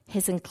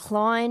 has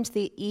inclined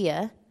their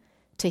ear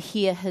to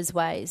hear his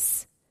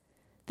ways.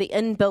 The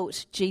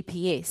inbuilt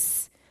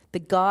GPS, the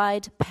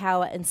guide,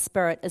 power, and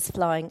spirit is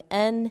flowing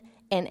in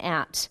and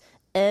out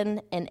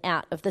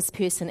of this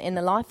person, and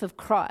the life of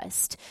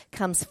Christ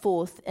comes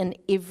forth in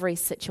every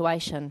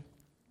situation.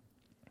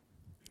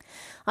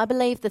 I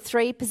believe the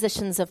three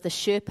positions of the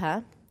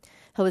Sherpa,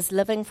 who is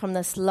living from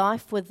this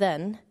life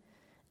within,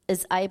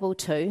 is able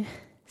to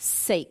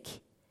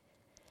seek.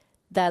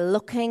 They're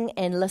looking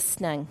and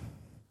listening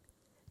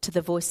to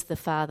the voice of the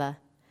Father.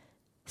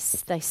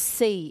 They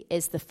see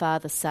as the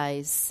Father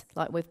says,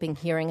 like we've been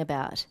hearing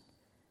about.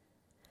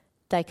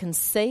 They can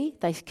see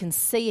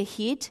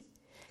ahead,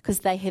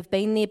 because they have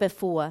been there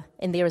before,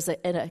 and there is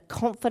a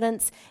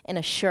confidence and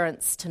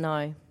assurance to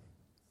know.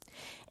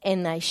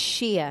 And they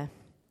share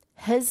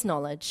his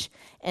knowledge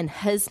and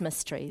his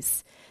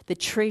mysteries, the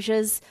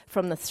treasures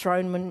from the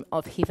throne room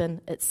of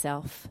heaven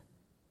itself.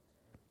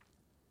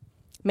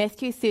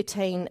 Matthew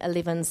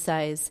 13:11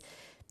 says,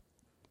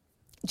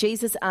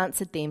 Jesus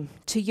answered them,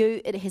 "To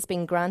you it has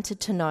been granted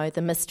to know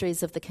the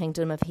mysteries of the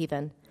kingdom of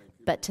heaven,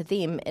 but to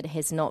them it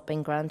has not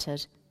been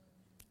granted."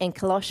 And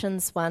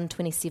Colossians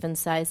 1:27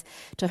 says,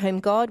 "To whom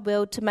God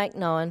willed to make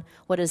known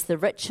what is the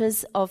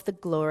riches of the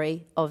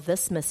glory of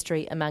this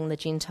mystery among the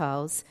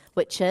Gentiles,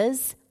 which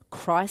is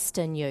Christ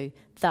in you,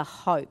 the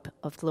hope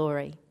of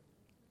glory."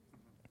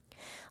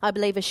 I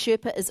believe a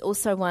Sherpa is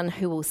also one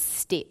who will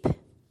step.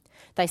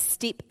 They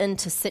step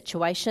into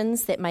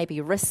situations that may be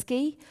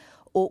risky,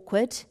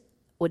 awkward,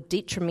 or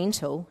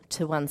detrimental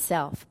to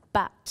oneself,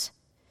 but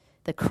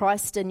the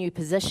Christ in you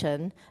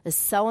position is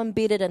so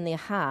embedded in their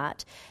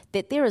heart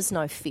that there is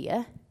no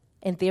fear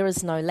and there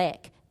is no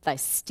lack. They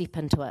step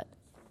into it.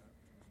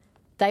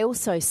 They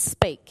also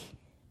speak,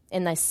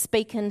 and they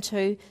speak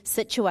into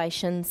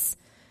situations,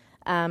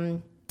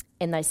 and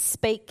they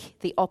speak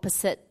the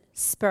opposite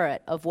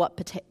spirit of what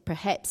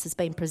perhaps has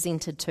been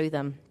presented to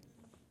them.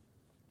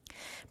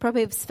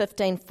 Proverbs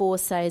 15:4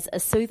 says, "A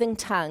soothing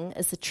tongue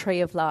is the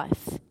tree of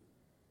life,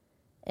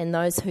 and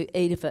those who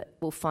eat of it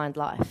will find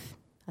life,"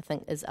 I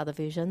think is other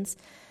versions.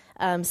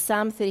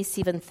 Psalm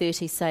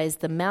 37:30 says,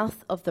 "The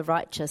mouth of the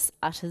righteous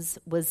utters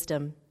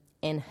wisdom,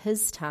 and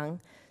his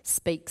tongue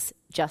speaks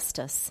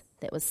justice."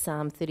 That was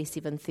Psalm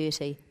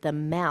 37:30. The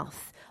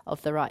mouth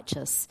of the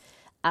righteous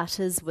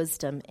utters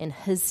wisdom, and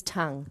his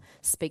tongue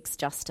speaks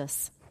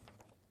justice.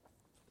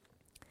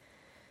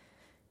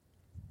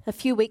 A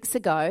few weeks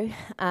ago,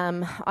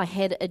 I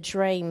had a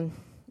dream,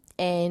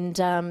 and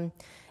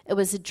it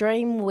was a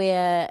dream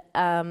where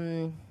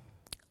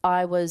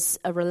I was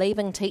a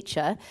relieving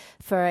teacher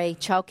for a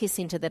childcare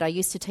centre that I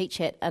used to teach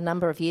at a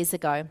number of years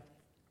ago.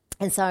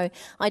 And so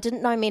I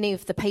didn't know many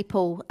of the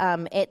people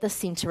at the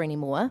centre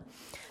anymore,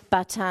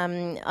 but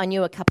I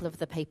knew a couple of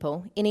the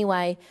people.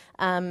 Anyway,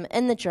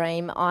 in the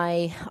dream,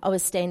 I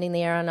was standing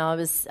there, and I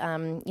was,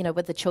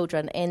 with the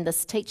children, and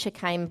this teacher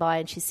came by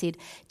and she said,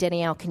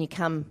 "Danielle, can you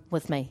come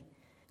with me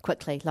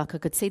quickly?" Like, I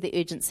could see the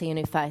urgency in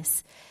her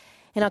face.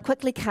 And I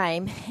quickly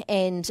came,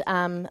 and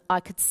I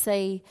could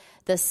see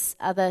this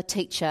other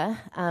teacher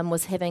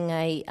was having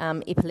a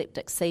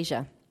epileptic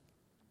seizure.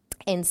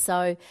 And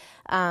so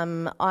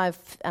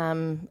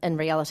in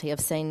reality, I've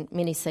seen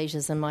many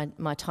seizures in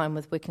my time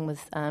with working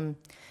with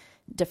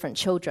different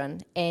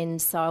children. And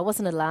so I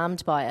wasn't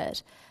alarmed by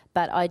it,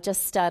 but I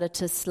just started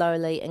to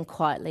slowly and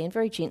quietly and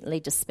very gently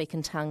just speak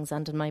in tongues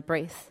under my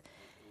breath.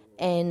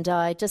 And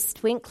I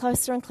just went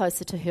closer and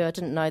closer to her. I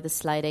didn't know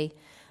this lady,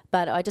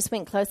 but I just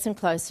went closer and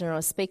closer, and I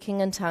was speaking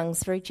in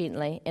tongues very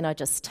gently, and I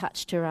just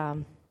touched her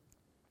arm.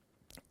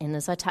 And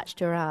as I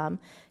touched her arm,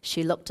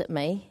 she looked at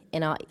me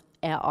and our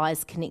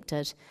eyes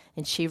connected,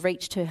 and she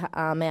reached her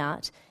arm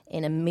out,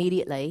 and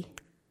immediately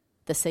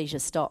the seizure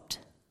stopped.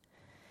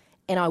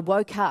 And I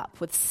woke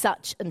up with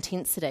such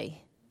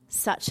intensity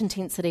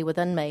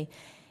within me.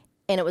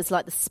 And it was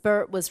like the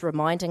Spirit was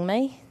reminding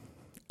me,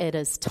 it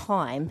is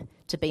time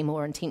to be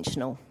more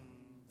intentional.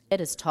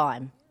 It is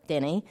time,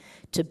 Danny,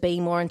 to be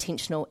more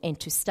intentional and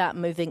to start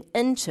moving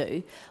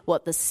into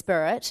what the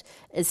Spirit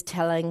is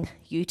telling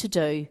you to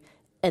do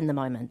in the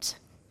moment.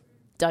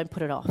 Don't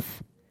put it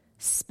off.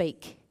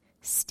 Speak,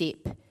 step,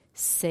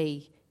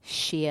 see,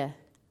 share.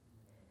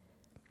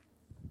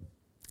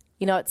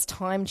 You know, it's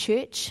time,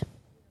 church.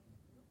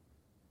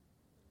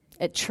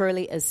 It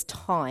truly is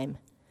time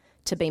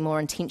to be more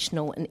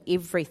intentional in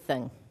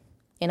everything.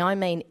 And I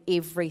mean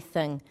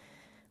everything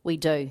we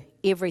do,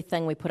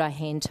 everything we put our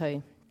hand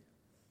to.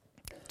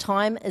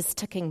 Time is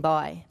ticking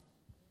by.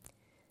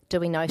 Do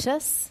we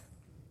notice?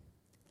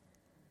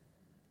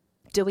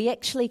 Do we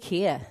actually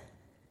care?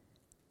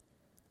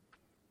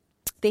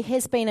 There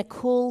has been a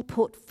call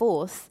put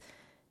forth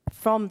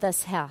from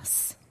this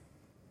house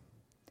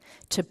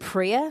to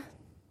prayer,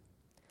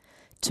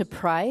 to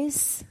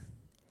praise,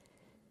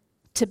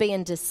 to be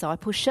in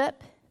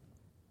discipleship,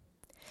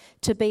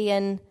 to be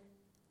in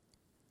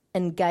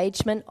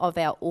engagement of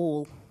our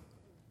all.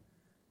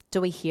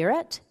 Do we hear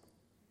it?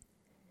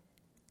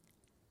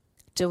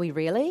 Do we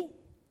really?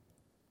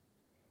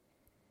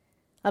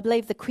 I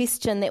believe the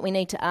question that we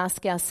need to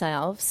ask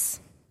ourselves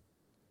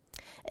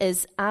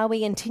is, are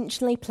we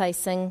intentionally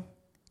placing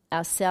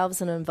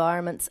ourselves in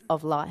environments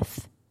of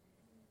life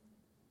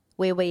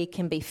where we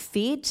can be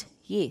fed?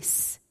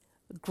 Yes.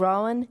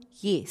 Grown?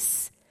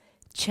 Yes.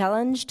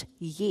 Challenged?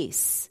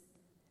 Yes.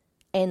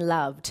 And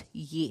loved?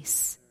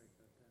 Yes.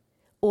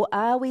 Or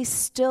are we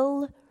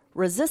still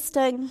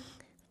resisting,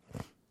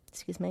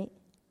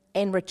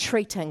 and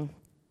retreating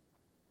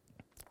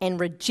and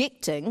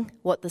rejecting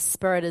what the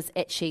Spirit is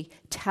actually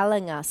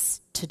telling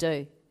us to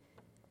do?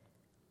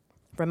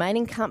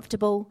 Remaining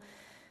comfortable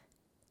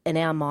in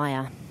our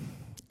mire,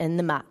 in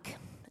the muck,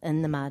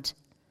 in the mud.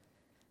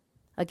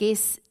 I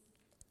guess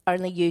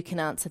only you can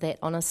answer that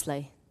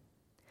honestly.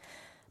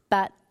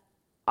 But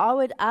I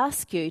would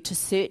ask you to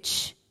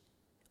search,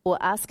 or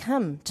ask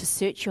Him to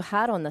search your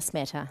heart on this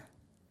matter,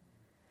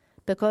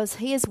 because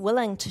He is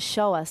willing to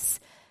show us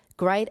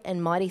great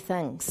and mighty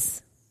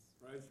things.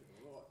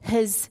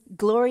 His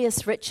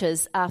glorious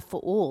riches are for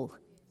all,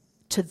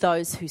 to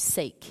those who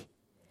seek.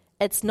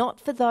 It's not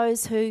for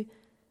those who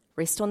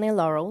rest on their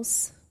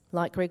laurels,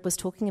 like Greg was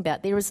talking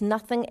about. There is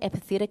nothing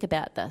apathetic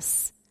about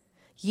this.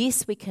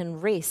 Yes, we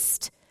can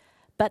rest,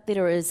 but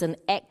there is an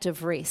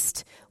active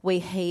rest where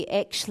He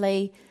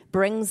actually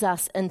brings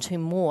us into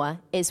more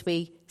as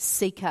we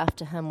seek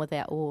after Him with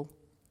our all.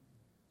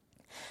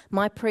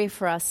 My prayer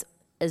for us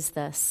is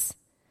this: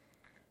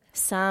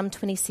 Psalm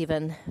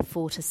 27,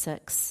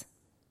 4-6.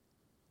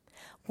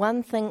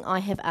 One thing I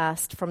have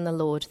asked from the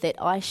Lord, that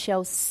I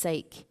shall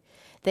seek,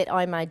 that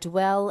I may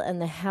dwell in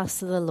the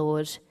house of the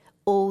Lord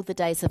all the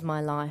days of my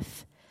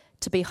life,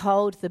 to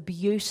behold the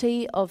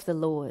beauty of the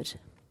Lord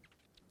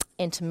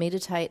and to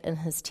meditate in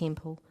His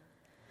temple.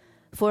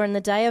 For in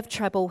the day of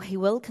trouble He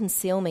will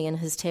conceal me in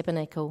His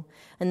tabernacle.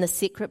 In the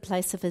secret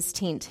place of His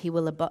tent He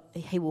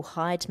will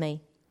hide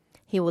me.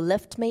 He will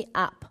lift me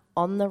up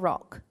on the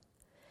rock.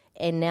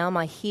 And now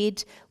my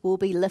head will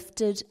be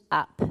lifted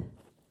up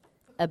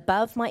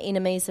above my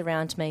enemies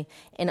around me,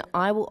 and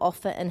I will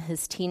offer in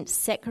His tent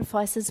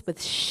sacrifices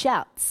with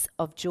shouts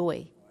of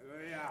joy.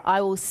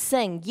 I will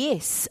sing,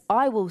 yes,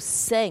 I will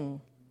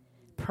sing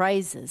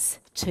praises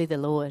to the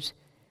Lord.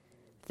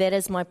 That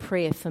is my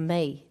prayer for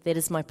me. That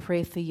is my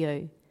prayer for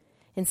you.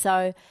 And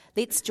so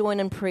let's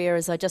join in prayer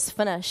as I just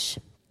finish,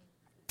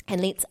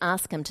 and let's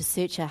ask Him to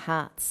search our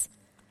hearts.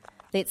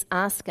 Let's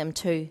ask Him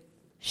to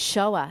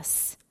show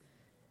us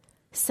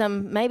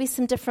maybe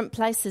some different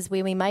places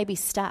where we may be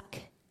stuck.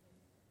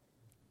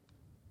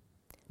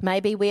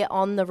 Maybe we're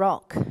on the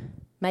rock.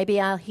 Maybe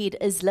our head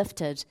is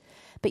lifted.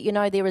 But you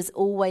know, there is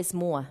always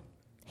more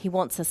He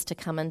wants us to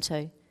come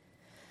into.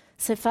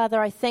 So,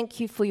 Father, I thank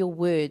You for Your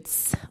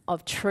words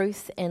of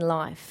truth and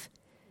life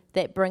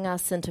that bring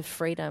us into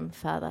freedom,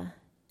 Father.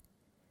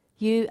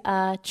 You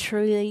are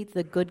truly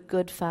the good,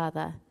 good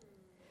Father.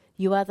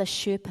 You are the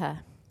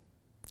Sherpa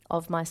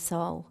of my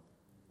soul.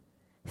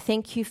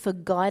 Thank You for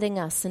guiding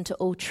us into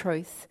all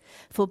truth,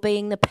 for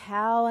being the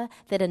power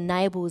that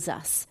enables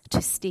us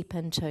to step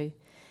into.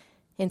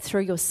 And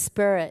through Your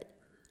Spirit,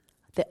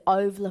 the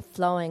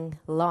overflowing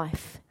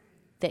life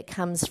that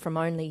comes from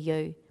only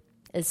You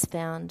is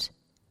found.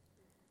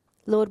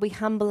 Lord, we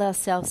humble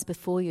ourselves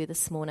before You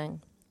this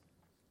morning.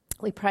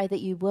 We pray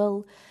that You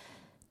will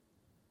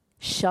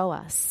show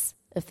us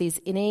if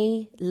there's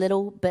any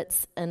little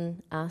bits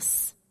in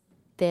us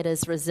that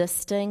is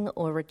resisting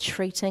or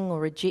retreating or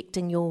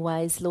rejecting Your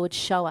ways. Lord,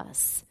 show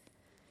us.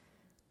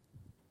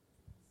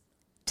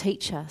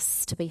 Teach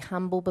us to be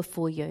humble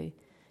before You,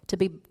 to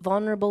be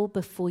vulnerable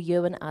before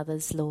You and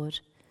others, Lord,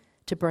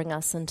 to bring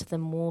us into the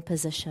more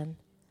position.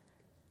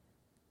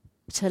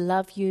 to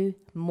love you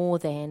more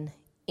than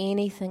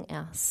anything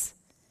else.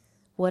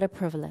 What a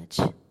privilege.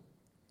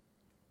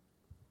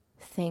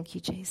 Thank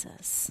you,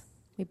 Jesus.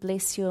 We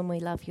bless you and we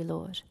love you,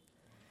 Lord.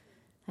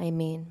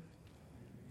 Amen.